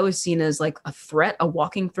 I was seen as a threat, a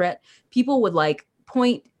walking threat. People would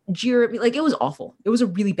point, jeer at me. It was awful. It was a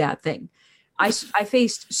really bad thing. I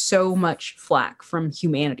faced so much flack from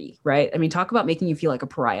humanity, right? Talk about making you feel like a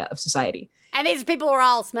pariah of society. And these people were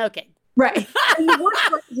all smoking. Right. And the worst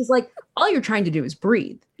part is all you're trying to do is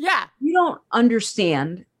breathe. Yeah. You don't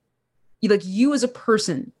understand. You as a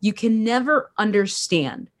person, you can never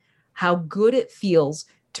understand how good it feels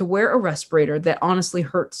to wear a respirator that honestly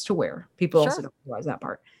hurts to wear. People also don't realize that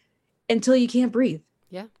part until you can't breathe.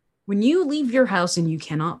 Yeah. When you leave your house and you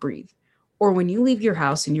cannot breathe, or when you leave your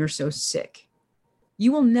house and you're so sick,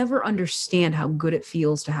 you will never understand how good it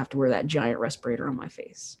feels to have to wear that giant respirator on my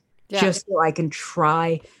face. Yeah. Just so I can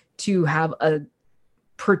try to have a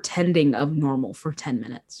pretending of normal for 10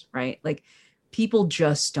 minutes, right? People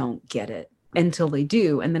just don't get it until they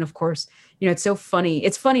do. And then, of course, it's so funny.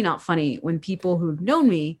 It's funny, not funny, when people who've known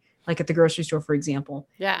me, at the grocery store, for example.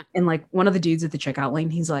 Yeah. And one of the dudes at the checkout lane,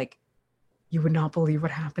 he's like, you would not believe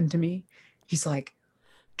what happened to me. He's like,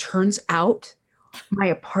 turns out my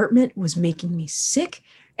apartment was making me sick.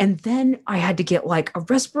 And then I had to get a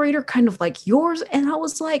respirator kind of like yours. And I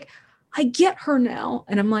was like, I get her now.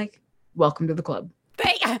 And I'm like, welcome to the club.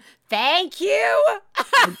 Thank you.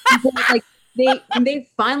 They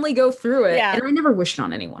finally go through it. Yeah. And I never wished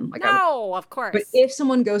on anyone. No, of course. But if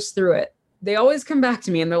someone goes through it, they always come back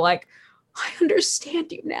to me and they're like, I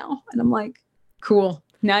understand you now. And I'm like, cool.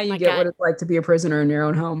 Now you get what it's like to be a prisoner in your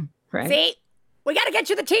own home, right? See, we got to get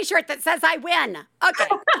you the t-shirt that says I win. Okay.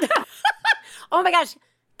 Oh my gosh.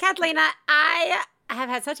 Catalina, I have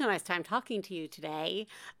had such a nice time talking to you today.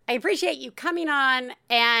 I appreciate you coming on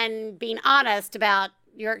and being honest about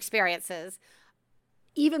your experiences.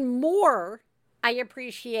 Even more, I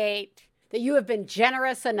appreciate that you have been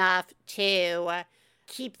generous enough to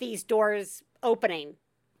keep these doors opening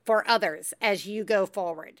for others as you go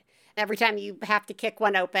forward. Every time you have to kick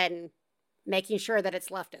one open, making sure that it's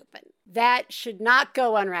left open. That should not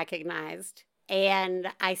go unrecognized. And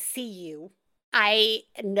I see you. I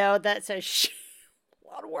know that's a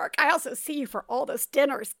lot of work. I also see you for all those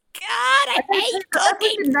dinners. God, I hate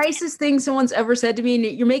cooking. That's the nicest thing someone's ever said to me. And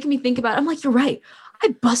you're making me think about it. I'm like, you're right.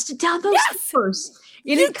 I busted down those doors.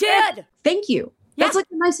 You did. Thank you. Yeah. That's the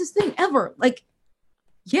nicest thing ever.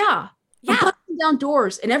 Yeah. I'm busting down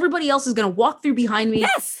doors and everybody else is going to walk through behind me.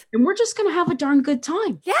 Yes. And we're just going to have a darn good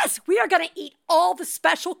time. Yes. We are going to eat all the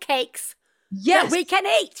special cakes that we can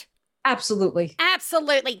eat. Absolutely.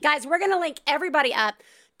 Absolutely. Guys, we're going to link everybody up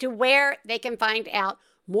to where they can find out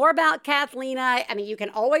more about Catalina. You can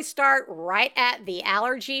always start right at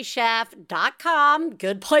theallergychef.com.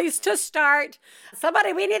 Good place to start.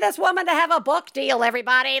 We need this woman to have a book deal,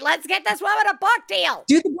 everybody. Let's get this woman a book deal.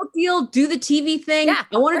 Do the book deal, do the TV thing. Yeah,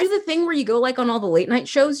 I want to do the thing where you go on all the late night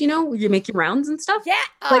shows, where you make your rounds and stuff. Yeah.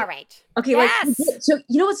 All right. Okay. Yes. So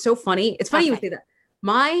what's so funny? It's funny you would say that.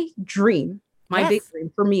 My dream, big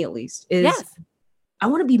dream for me at least, is I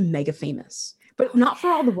want to be mega famous, but not for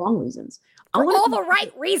all the wrong reasons. For all the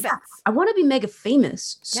right reasons. I want to be mega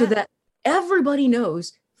famous so that everybody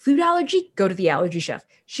knows food allergy, go to the allergy chef.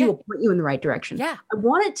 She will point you in the right direction. Yeah. I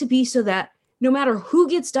want it to be so that no matter who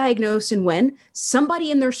gets diagnosed and when,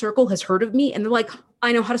 somebody in their circle has heard of me and they're like,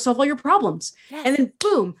 I know how to solve all your problems. Yes. And then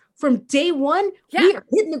boom, from day one, we are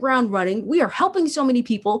hitting the ground running. We are helping so many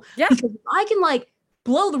people because if I can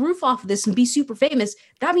blow the roof off of this and be super famous,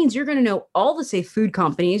 that means you're going to know all the safe food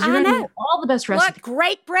companies. You're going to know all the best recipes. Look,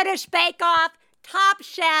 Great British Bake Off, Top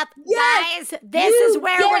Chef. Guys, this is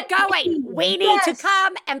where we're going. We need to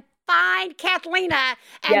come and find Catalina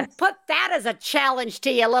and put that as a challenge to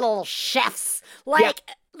you little chefs.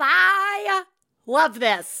 I love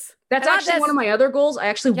this. That's actually one of my other goals. I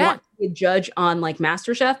actually want to be a judge on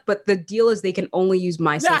MasterChef, but the deal is they can only use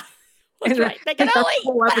my That's right. They can only.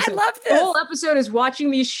 But I love this. The whole episode is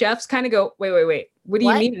watching these chefs kind of go, wait. What do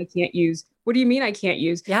you mean I can't use? What do you mean I can't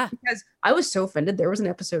use? Yeah. Because I was so offended. There was an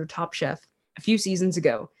episode of Top Chef a few seasons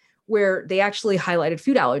ago where they actually highlighted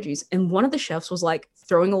food allergies. And one of the chefs was like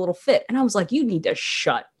throwing a little fit. And I was like, you need to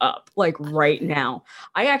shut up like right now.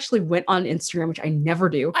 I actually went on Instagram, which I never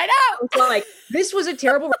do. I know. I was like, this was a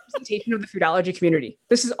terrible representation of the food allergy community.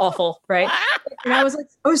 This is awful, right? And I was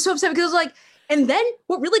so upset because I was like, and then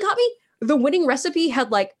what really got me, the winning recipe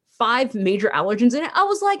had like 5 major allergens in it. I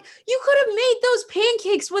was like, you could have made those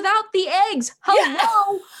pancakes without the eggs.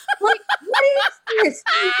 Hello? Like, what is this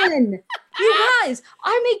even? You guys,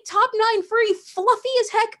 I make top 9 free, fluffy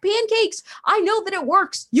as heck pancakes. I know that it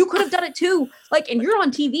works. You could have done it too. Like, and you're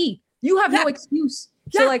on TV. You have no excuse.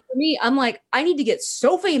 So like for me, I'm like, I need to get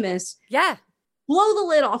so famous. Yeah. Blow the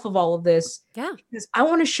lid off of all of this. Yeah. Because I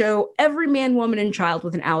want to show every man, woman, and child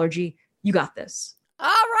with an allergy, you got this. All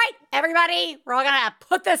right, everybody, we're all going to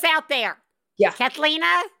put this out there. Yeah.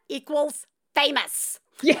 Catalina equals famous.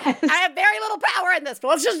 Yes. I have very little power in this, but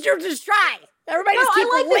let's just try. Everybody just keep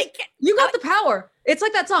linking. You got the power. It's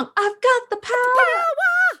like that song. I've got the power.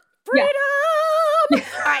 Freedom. Yeah.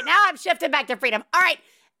 All right, now I'm shifting back to freedom. All right,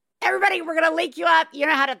 everybody, we're going to link you up. You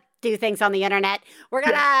know how to do things on the internet. We're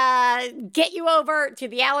going to get you over to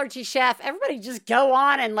the Allergy Chef. Everybody just go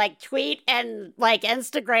on and like tweet and like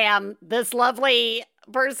Instagram this lovely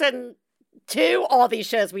person to all these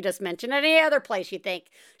shows we just mentioned and any other place you think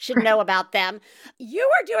should know about them. You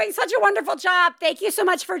are doing such a wonderful job. Thank you so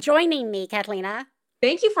much for joining me, Catalina.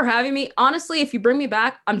 Thank you for having me. Honestly, if you bring me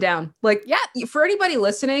back, I'm down. Like, for anybody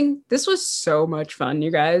listening, this was so much fun,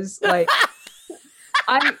 you guys. Like,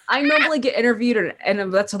 I normally get interviewed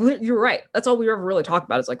and that's, you're right. That's all we ever really talk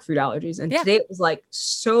about is like food allergies. And today it was like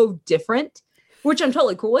so different, which I'm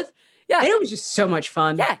totally cool with. Yeah. And it was just so much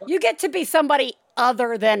fun. Yeah. You get to be somebody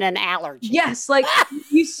other than an allergy. Yes. Like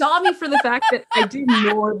you saw me for the fact that I do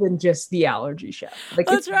more than just the Allergy Chef. Like,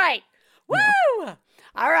 that's right. Woo!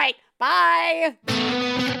 All right. Bye.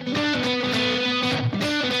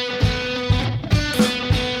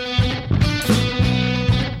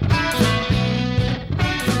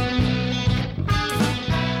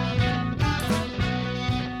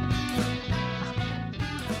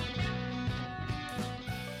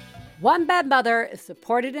 One Bad Mother is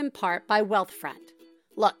supported in part by Wealthfront.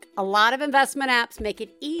 Look, a lot of investment apps make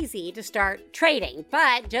it easy to start trading,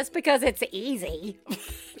 but just because it's easy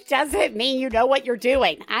doesn't mean you know what you're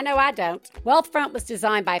doing. I know I don't. Wealthfront was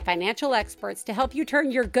designed by financial experts to help you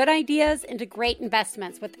turn your good ideas into great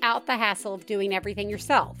investments without the hassle of doing everything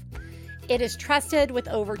yourself. It is trusted with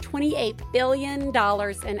over $28 billion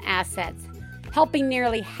in assets, helping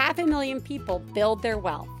nearly 500,000 people build their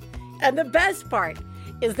wealth. And the best part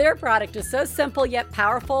is their product is so simple yet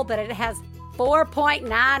powerful that it has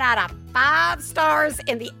 4.9 out of 5 stars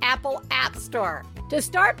in the Apple App Store. To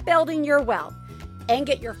start building your wealth and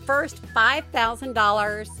get your first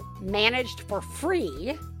 $5,000 managed for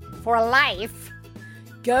free for life,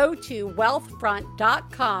 go to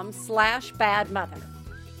wealthfront.com/badmother.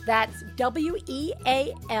 That's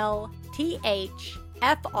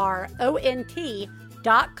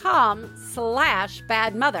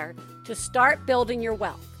wealthfront.com/badmother to start building your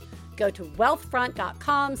wealth. Go to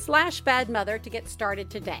wealthfront.com/badmother to get started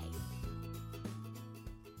today.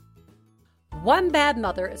 One Bad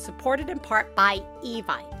Mother is supported in part by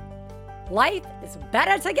Evite. Life is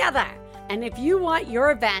better together. And if you want your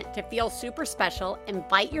event to feel super special,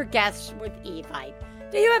 invite your guests with Evite.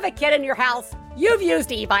 Do you have a kid in your house? You've used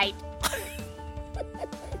Evite.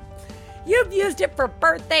 You've used it for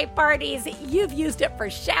birthday parties. You've used it for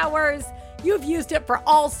showers. You've used it for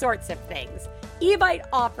all sorts of things. Evite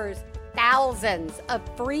offers thousands of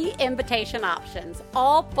free invitation options,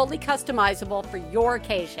 all fully customizable for your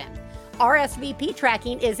occasion. RSVP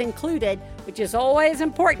tracking is included, which is always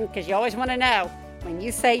important because you always want to know, when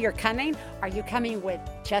you say you're coming, are you coming with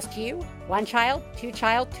just you, 1 child, 2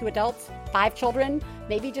 adults, 5 children,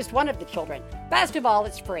 maybe just one of the children? Best of all,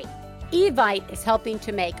 it's free. Evite is helping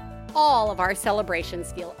to make all of our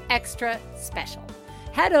celebrations feel extra special.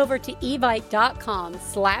 Head over to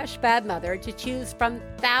evite.com/badmother to choose from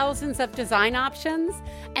thousands of design options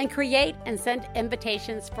and create and send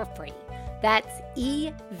invitations for free. That's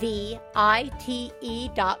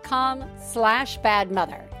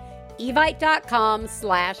evite.com/badmother.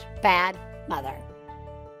 evite.com/badmother.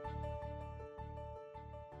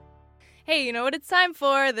 Hey, you know what it's time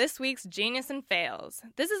for? This week's Genius and Fails.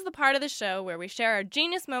 This is the part of the show where we share our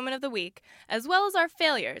genius moment of the week, as well as our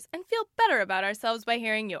failures, and feel better about ourselves by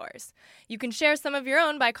hearing yours. You can share some of your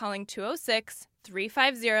own by calling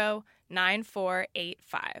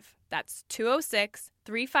 206-350-9485. That's 206-350-9485.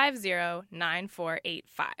 350-9485.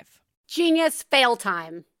 Genius fail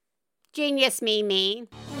time. Genius me.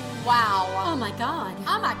 Wow. Oh my God.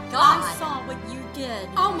 Oh my God. I saw what you did.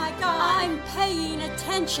 Oh my God. I'm paying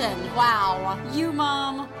attention. Wow. You,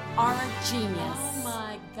 Mom, are a genius. Oh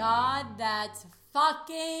my God, that's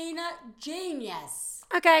fucking genius.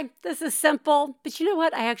 Okay, this is simple, but you know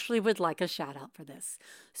what? I actually would like a shout out for this.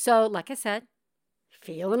 So, like I said,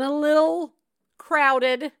 feeling a little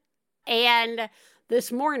crowded. And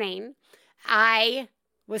this morning, I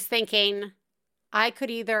was thinking I could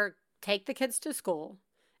either take the kids to school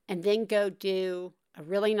and then go do a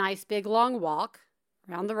really nice big long walk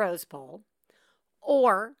around the Rose Bowl,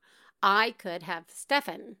 or I could have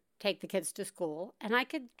Stefan take the kids to school and I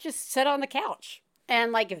could just sit on the couch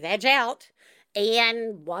and like veg out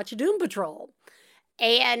and watch Doom Patrol.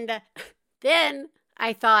 And then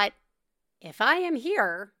I thought, if I am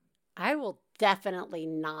here, I will definitely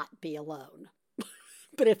not be alone.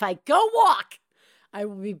 But if I go walk, I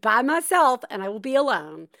will be by myself and I will be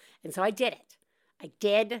alone. And so I did it. I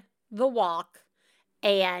did the walk,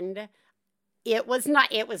 and it was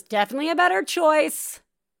definitely a better choice.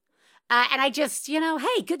 And I just,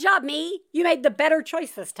 hey, good job, me. You made the better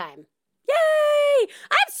choice this time. Yay!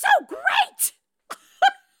 I'm so great!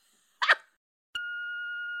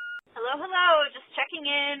 Hello. Just checking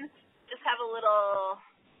in. Just have a little,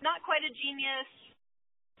 not quite a genius,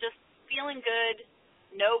 just feeling good.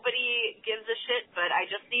 Nobody gives a shit, but I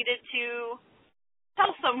just needed to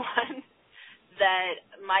tell someone that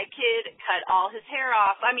my kid cut all his hair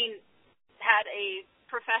off. I mean, had a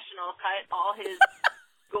professional cut all his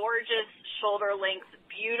gorgeous shoulder-length,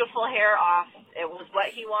 beautiful hair off. It was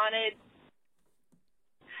what he wanted.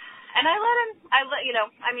 And I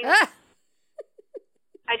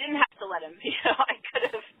didn't have to let him. I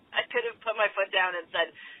could have put my foot down and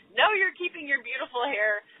said, no, you're keeping your beautiful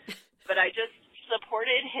hair. But I just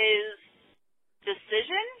supported his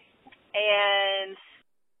decision, and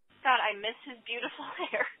God, I miss his beautiful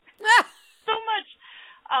hair so much.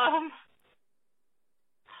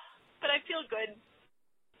 But I feel good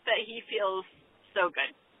that he feels so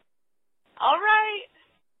good. All right.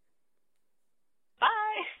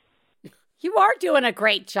 Bye. You are doing a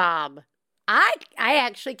great job. I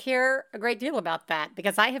actually care a great deal about that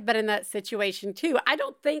because I have been in that situation too. I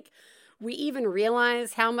don't think we even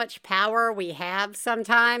realize how much power we have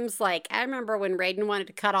sometimes. Like, I remember when Raiden wanted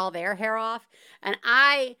to cut all their hair off, and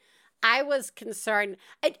I was concerned.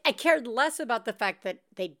 I cared less about the fact that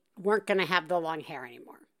they weren't going to have the long hair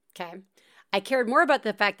anymore, okay? I cared more about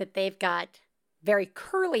the fact that they've got very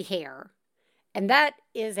curly hair, and that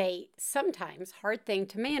is a sometimes hard thing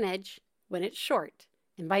to manage when it's short.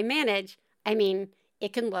 And by manage, I mean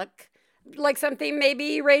it can look like something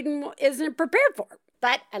maybe Raiden isn't prepared for.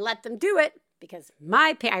 But I let them do it because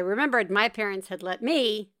I remembered my parents had let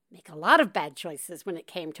me make a lot of bad choices when it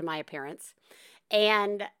came to my appearance.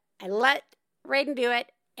 And I let Raiden do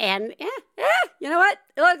it. And you know what?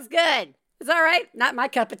 It looks good. It's all right. Not my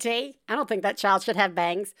cup of tea. I don't think that child should have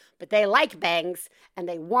bangs. But they like bangs and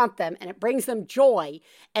they want them. And it brings them joy.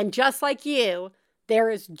 And just like you, there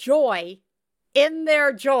is joy in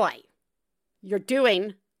their joy. You're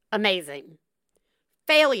doing amazing.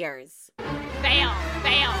 Failures. Fail.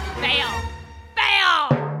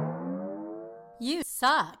 You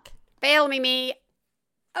suck. Fail me.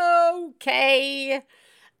 Okay.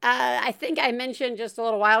 I think I mentioned just a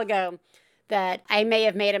little while ago that I may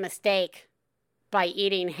have made a mistake by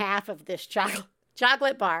eating half of this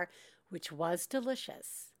chocolate bar, which was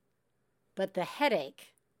delicious. But the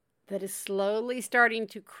headache that is slowly starting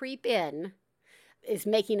to creep in is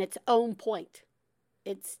making its own point.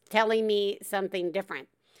 It's telling me something different.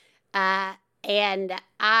 And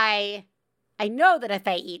I know that if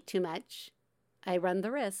I eat too much, I run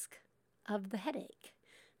the risk of the headache.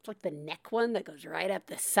 It's like the neck one that goes right up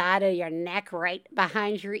the side of your neck, right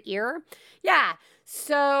behind your ear. Yeah,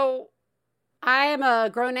 so I am a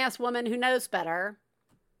grown-ass woman who knows better.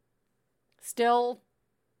 Still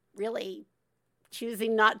really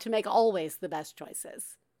choosing not to make always the best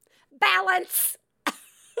choices. Balance!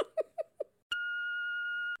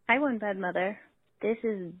 Hi, One Bad Mother. This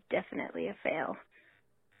is definitely a fail.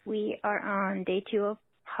 We are on day 2 of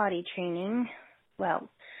potty training. Well,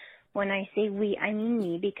 when I say we, I mean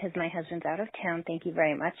me because my husband's out of town. Thank you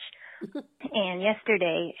very much. And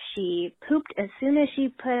yesterday, she pooped as soon as she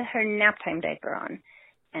put her nap time diaper on.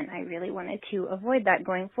 And I really wanted to avoid that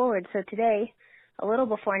going forward. So today, a little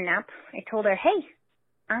before nap, I told her, hey,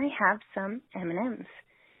 I have some M&Ms.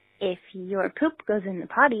 If your poop goes in the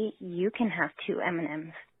potty, you can have 2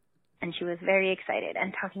 M&Ms. And she was very excited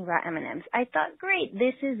and talking about M&Ms. I thought, great,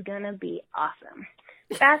 this is going to be awesome.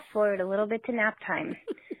 Fast forward a little bit to nap time.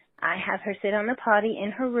 I have her sit on the potty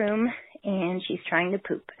in her room, and she's trying to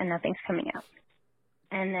poop, and nothing's coming out.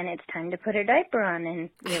 And then it's time to put her diaper on, and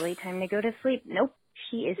really time to go to sleep. Nope,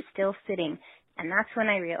 she is still sitting. And that's when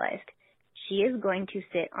I realized she is going to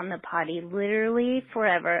sit on the potty literally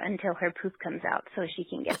forever until her poop comes out so she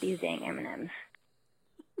can get these dang M&Ms.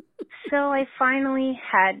 So I finally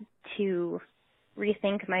had to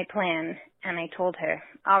rethink my plan, and I told her,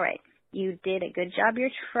 all right, you did a good job. You're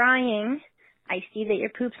trying. I see that your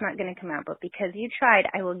poop's not going to come out, but because you tried,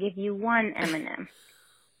 I will give you one M&M.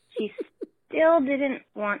 She still didn't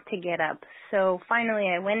want to get up. So finally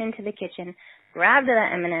I went into the kitchen, grabbed the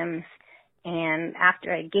M&Ms, and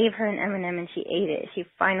after I gave her an M&M and she ate it, she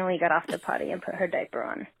finally got off the potty and put her diaper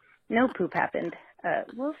on. No poop happened.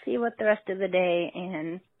 We'll see what the rest of the day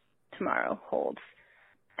and tomorrow holds.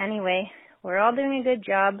 Anyway, we're all doing a good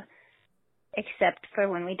job, except for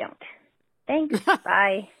when we don't. Thanks.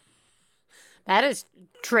 Bye. That is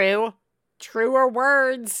true. Truer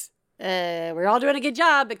words. We're all doing a good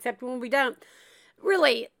job, except when we don't.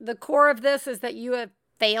 Really, the core of this is that you have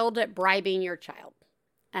failed at bribing your child.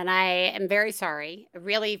 And I am very sorry. I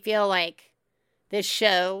really feel like this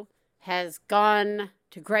show has gone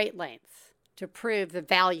to great lengths to prove the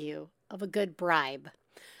value of a good bribe.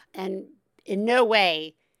 And in no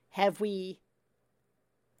way have we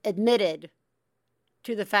admitted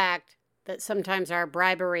to the fact that sometimes our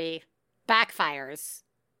bribery backfires.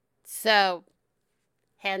 So,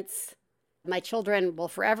 hence, my children will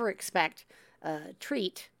forever expect a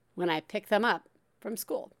treat when I pick them up from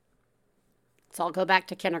school. So I'll go back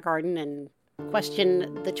to kindergarten and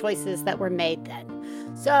question the choices that were made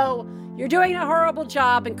then. So you're doing a horrible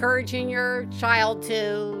job encouraging your child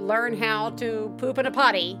to learn how to poop in a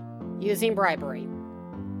potty using bribery.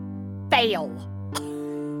 Fail.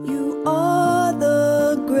 You are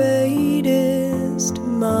the greatest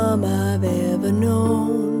mom I've ever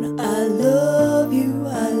known. I love you,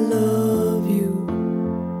 I love you.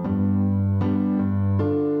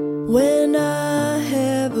 When I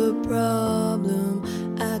have a problem,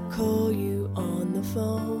 I call you on the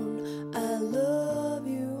phone. I love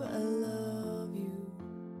you, I love you.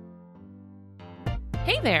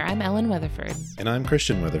 Hey there, I'm Ellen Weatherford. And I'm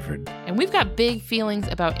Christian Weatherford. And we've got big feelings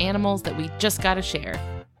about animals that we just gotta share.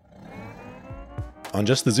 On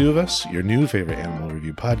Just the Zoo of Us, your new favorite animal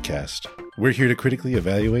review podcast, we're here to critically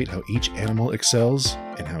evaluate how each animal excels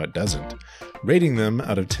and how it doesn't, rating them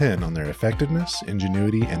out of 10 on their effectiveness,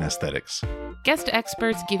 ingenuity, and aesthetics. Guest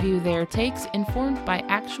experts give you their takes informed by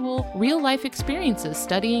actual, real-life experiences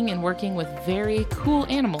studying and working with very cool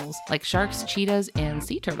animals like sharks, cheetahs, and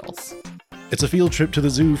sea turtles. It's a field trip to the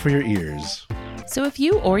zoo for your ears. So if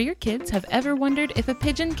you or your kids have ever wondered if a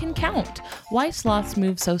pigeon can count, why sloths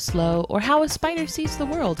move so slow, or how a spider sees the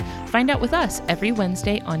world, find out with us every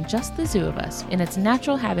Wednesday on Just the Zoo of Us in its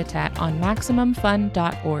natural habitat on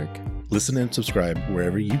MaximumFun.org. Listen and subscribe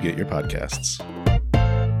wherever you get your podcasts.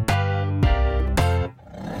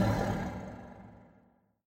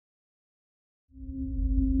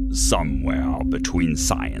 Somewhere between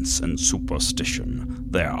science and superstition,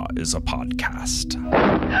 there is a podcast.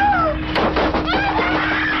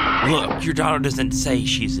 Look, your daughter doesn't say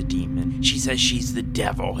she's a demon. She says she's the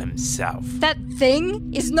devil himself. That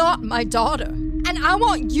thing is not my daughter. And I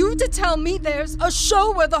want you to tell me there's a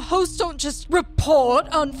show where the hosts don't just report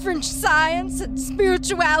on fringe science and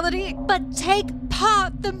spirituality, but take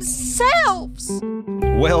part themselves.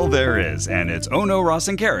 Well, there is, and it's Oh No, Ross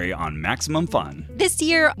and Carrie on Maximum Fun. This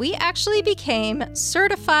year, we actually became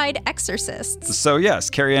certified exorcists. So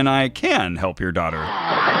yes, Carrie and I can help your daughter.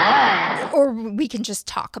 Or we can just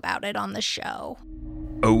talk about it on the show.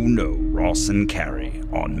 Oh No, Ross and Carrie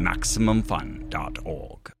on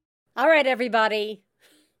MaximumFun.org. All right, everybody,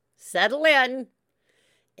 settle in.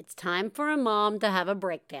 It's time for a mom to have a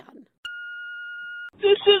breakdown.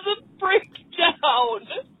 This is a breakdown.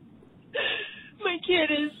 My kid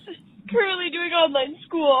is currently doing online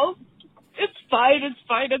school. It's fine,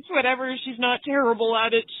 it's whatever. She's not terrible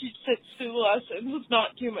at it. She sits through lessons. It's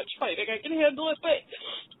not too much fighting. I can handle it, but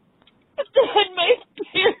then my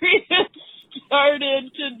period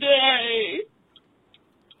started today.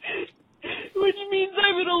 Which means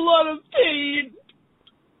I'm in a lot of pain.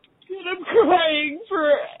 And I'm crying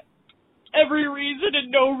for every reason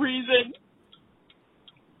and no reason.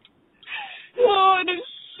 Oh, and I'm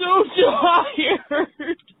so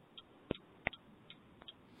tired.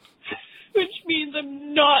 Which means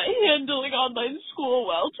I'm not handling online school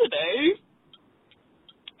well today.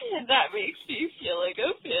 And that makes me feel like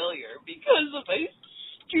a failure because of my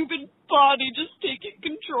stupid body just taking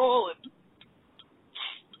control.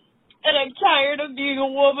 And I'm tired of being a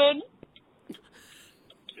woman.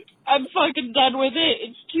 I'm fucking done with it.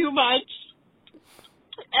 It's too much.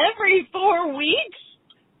 Every 4 weeks?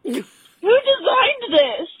 Who designed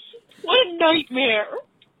this? What a nightmare.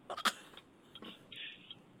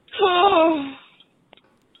 Oh,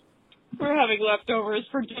 we're having leftovers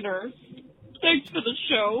for dinner. Thanks for the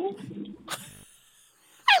show.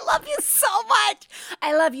 I love you so much.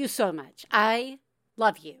 I love you so much. I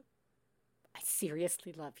love you. I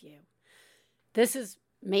seriously love you. This is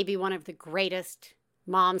maybe one of the greatest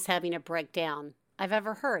moms having a breakdown I've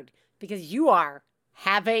ever heard, because you are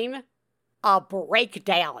having a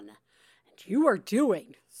breakdown. And you are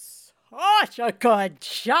doing such a good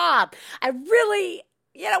job. I really,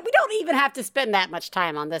 we don't even have to spend that much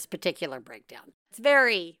time on this particular breakdown. It's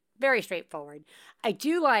very, very straightforward. I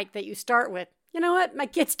do like that you start with, you know what, my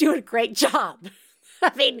kid's doing a great job.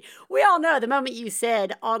 I mean, we all know the moment you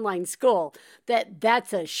said online school that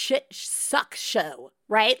that's a shit suck show,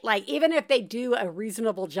 right? Like, even if they do a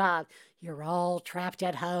reasonable job, you're all trapped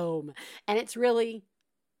at home. And it's really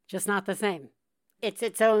just not the same. It's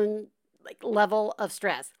its own level of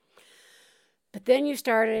stress. But then you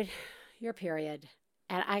started your period.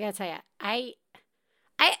 And I gotta tell you, I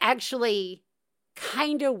actually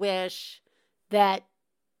kind of wish that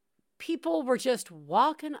people were just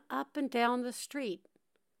walking up and down the street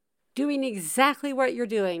doing exactly what you're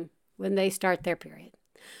doing when they start their period.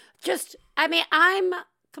 I'm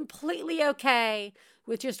completely okay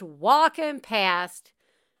with just walking past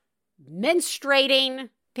menstruating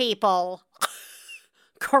people,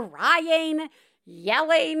 crying,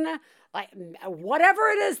 yelling, like whatever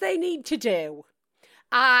it is they need to do.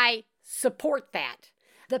 I support that.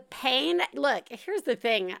 The pain, look, here's the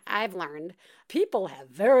thing I've learned. People have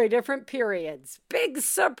very different periods. Big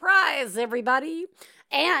surprise, everybody.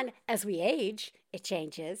 And as we age, it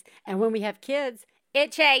changes. And when we have kids,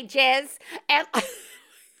 it changes. And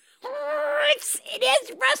it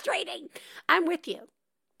is frustrating. I'm with you.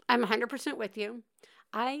 I'm 100% with you.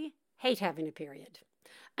 I hate having a period.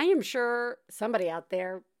 I am sure somebody out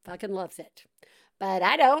there fucking loves it. But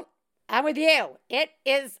I don't. I'm with you. It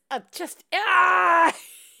is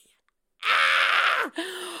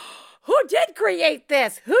who did create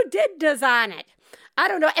this? Who did design it? I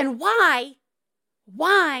don't know. And why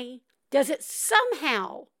does it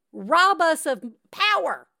somehow rob us of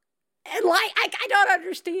power? And I don't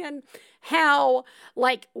understand how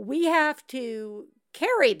we have to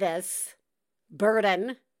carry this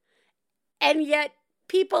burden, and yet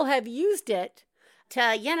people have used it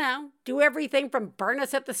to, do everything from burn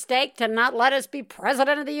us at the stake to not let us be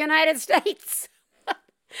president of the United States.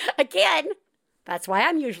 Again, that's why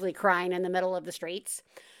I'm usually crying in the middle of the streets.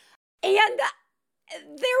 And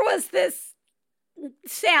there was this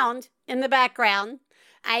sound in the background.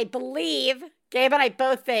 I believe Gabe and I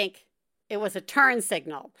both think it was a turn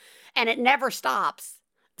signal, and it never stops.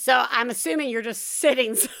 So I'm assuming you're just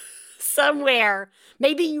sitting somewhere.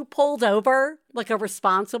 Maybe you pulled over like a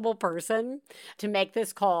responsible person to make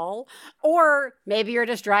this call, or maybe you're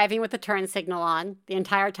just driving with the turn signal on the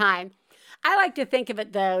entire time. I like to think of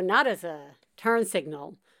it, though, not as a turn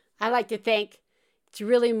signal. I like to think it's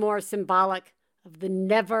really more symbolic of the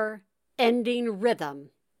never-ending rhythm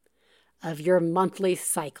of your monthly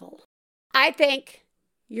cycle. I think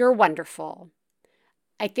you're wonderful.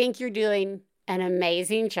 I think you're doing an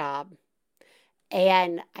amazing job.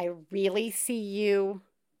 And I really see you,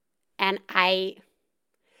 and I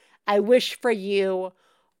wish for you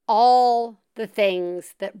all the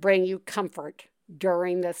things that bring you comfort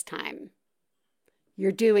during this time.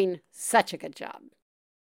 You're doing such a good job.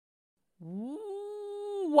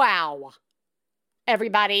 Wow.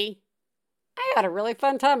 Everybody, I had a really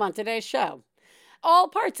fun time on today's show. All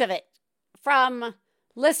parts of it, from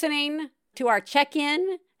listening to our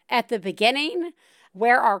check-in at the beginning,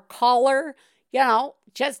 where our caller,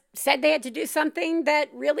 just said they had to do something that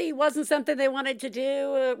really wasn't something they wanted to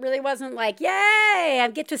do. It really wasn't like, yay, I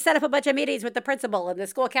get to set up a bunch of meetings with the principal and the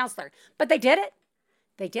school counselor. But they did it.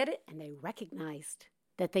 They did it, and they recognized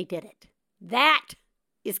that they did it. That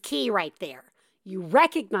is key right there. You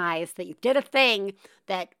recognize that you did a thing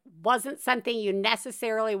that wasn't something you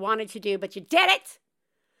necessarily wanted to do, but you did it,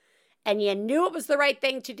 and you knew it was the right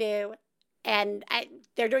thing to do, and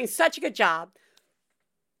they're doing such a good job.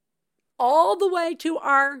 All the way to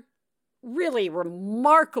our really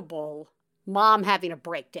remarkable mom having a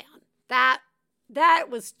breakdown. That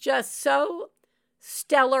was just so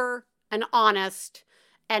stellar and honest,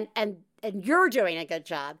 and you're doing a good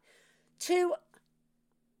job. To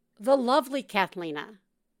the lovely Kathlena,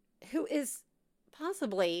 who is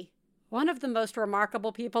possibly one of the most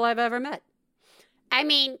remarkable people I've ever met. I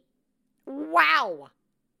mean, wow.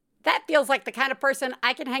 That feels like the kind of person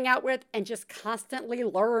I can hang out with and just constantly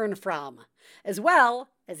learn from, as well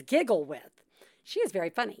as giggle with. She is very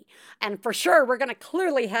funny. And for sure, we're going to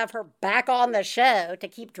clearly have her back on the show to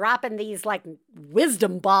keep dropping these like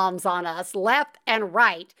wisdom bombs on us left and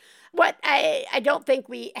right. What I don't think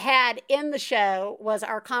we had in the show was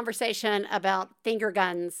our conversation about finger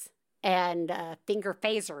guns and finger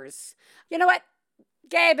phasers. You know what,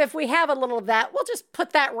 Gabe, if we have a little of that, we'll just put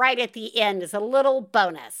that right at the end as a little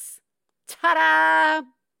bonus. Ta-da!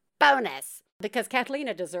 Bonus. Because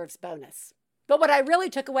Kathlena deserves bonus. But what I really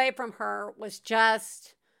took away from her was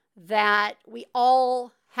just that we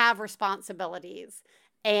all have responsibilities.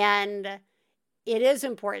 And it is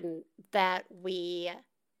important that we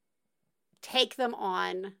take them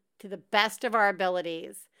on to the best of our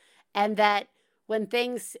abilities. And that when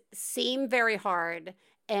things seem very hard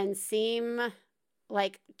and seem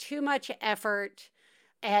like too much effort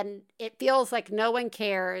and it feels like no one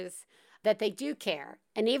cares, that they do care.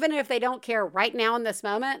 And even if they don't care right now in this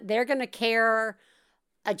moment, they're going to care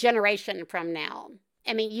a generation from now.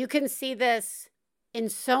 I mean, you can see this in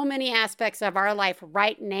so many aspects of our life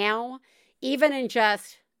right now, even in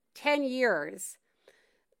just 10 years.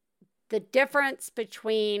 The difference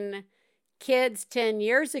between kids 10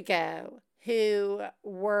 years ago who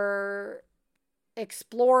were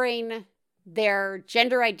exploring their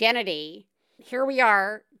gender identity, here we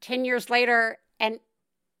are 10 years later, and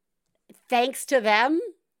thanks to them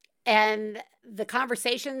and the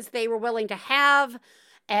conversations they were willing to have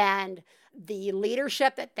and the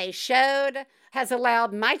leadership that they showed has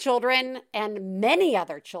allowed my children and many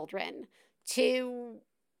other children to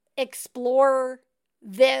explore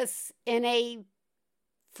this in a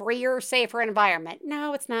freer, safer environment.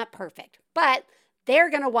 No, it's not perfect, but they're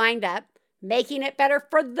going to wind up making it better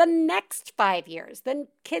for the next 5 years than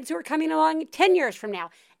kids who are coming along 10 years from now.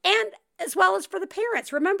 And as well as for the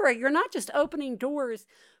parents. Remember, you're not just opening doors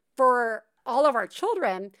for all of our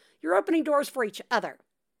children, you're opening doors for each other.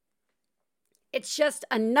 It's just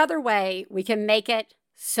another way we can make it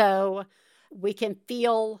so we can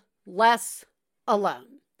feel less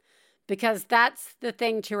alone. Because that's the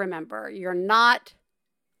thing to remember. You're not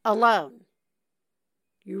alone.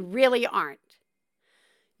 You really aren't.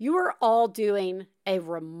 You are all doing a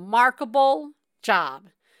remarkable job.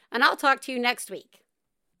 And I'll talk to you next week.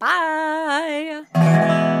 Bye.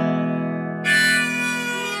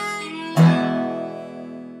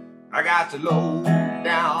 I got to low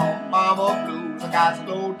down mama blues. I got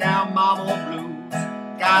to low down mama blues.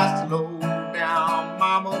 Got to low down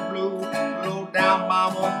mama blues. Low down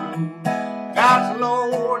mama blues. Got to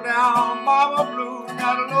low down mama blues.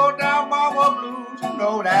 Got to low down mama blues. You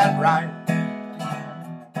know that's right.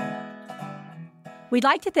 We'd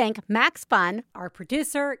like to thank Max Fun, our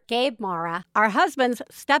producer, Gabe Mara, our husbands,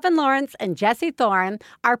 Stephen Lawrence and Jesse Thorne,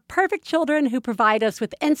 our perfect children who provide us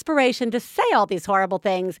with inspiration to say all these horrible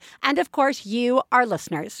things, and of course, you, our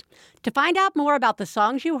listeners. To find out more about the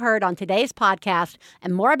songs you heard on today's podcast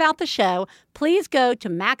and more about the show, please go to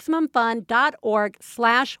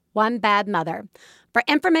MaximumFun.org/OneBadMother. For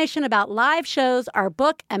information about live shows, our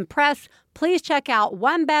book, and press, please check out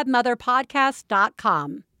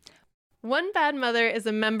OneBadMotherPodcast.com. One Bad Mother is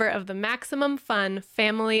a member of the Maximum Fun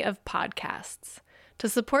family of podcasts. To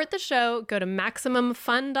support the show, go to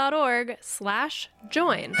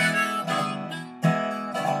MaximumFun.org/join.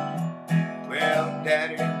 Well,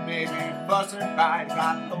 Daddy and baby fussing fight,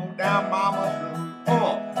 got low down mama blue.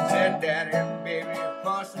 Oh, said Daddy and baby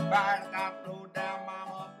fussing fight, got low down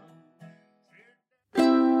mama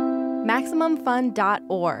blue.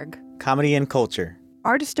 MaximumFun.org. Comedy and culture.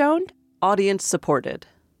 Artist owned. Audience supported.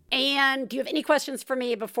 And do you have any questions for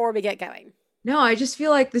me before we get going? No, I just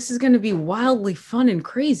feel like this is going to be wildly fun and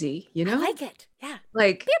crazy, you know? I like it. Yeah.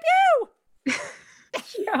 Like, pew pew.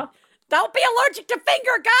 Yeah. Don't be allergic to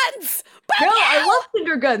finger guns. No, I love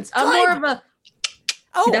finger guns. I'm more of a.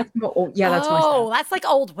 Oh, see, that's more, yeah, that's my style. Oh, that's like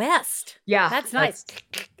Old West. Yeah, that's nice.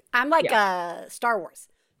 I'm like Star Wars.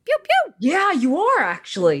 Pew pew. Yeah, you are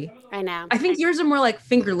actually. I know. I think yours are more like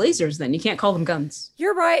finger lasers. Then you can't call them guns.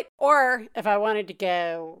 You're right. Or if I wanted to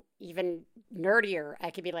go even nerdier, I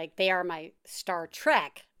could be like, they are my Star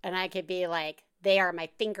Trek, and I could be like, they are my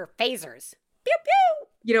finger phasers. Pew pew.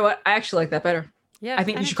 You know what? I actually like that better. Yeah, I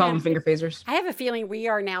think you should call them finger phasers. I have a feeling we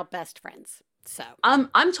are now best friends. So I'm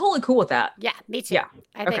totally cool with that. Yeah, me too. Yeah.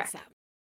 I think so.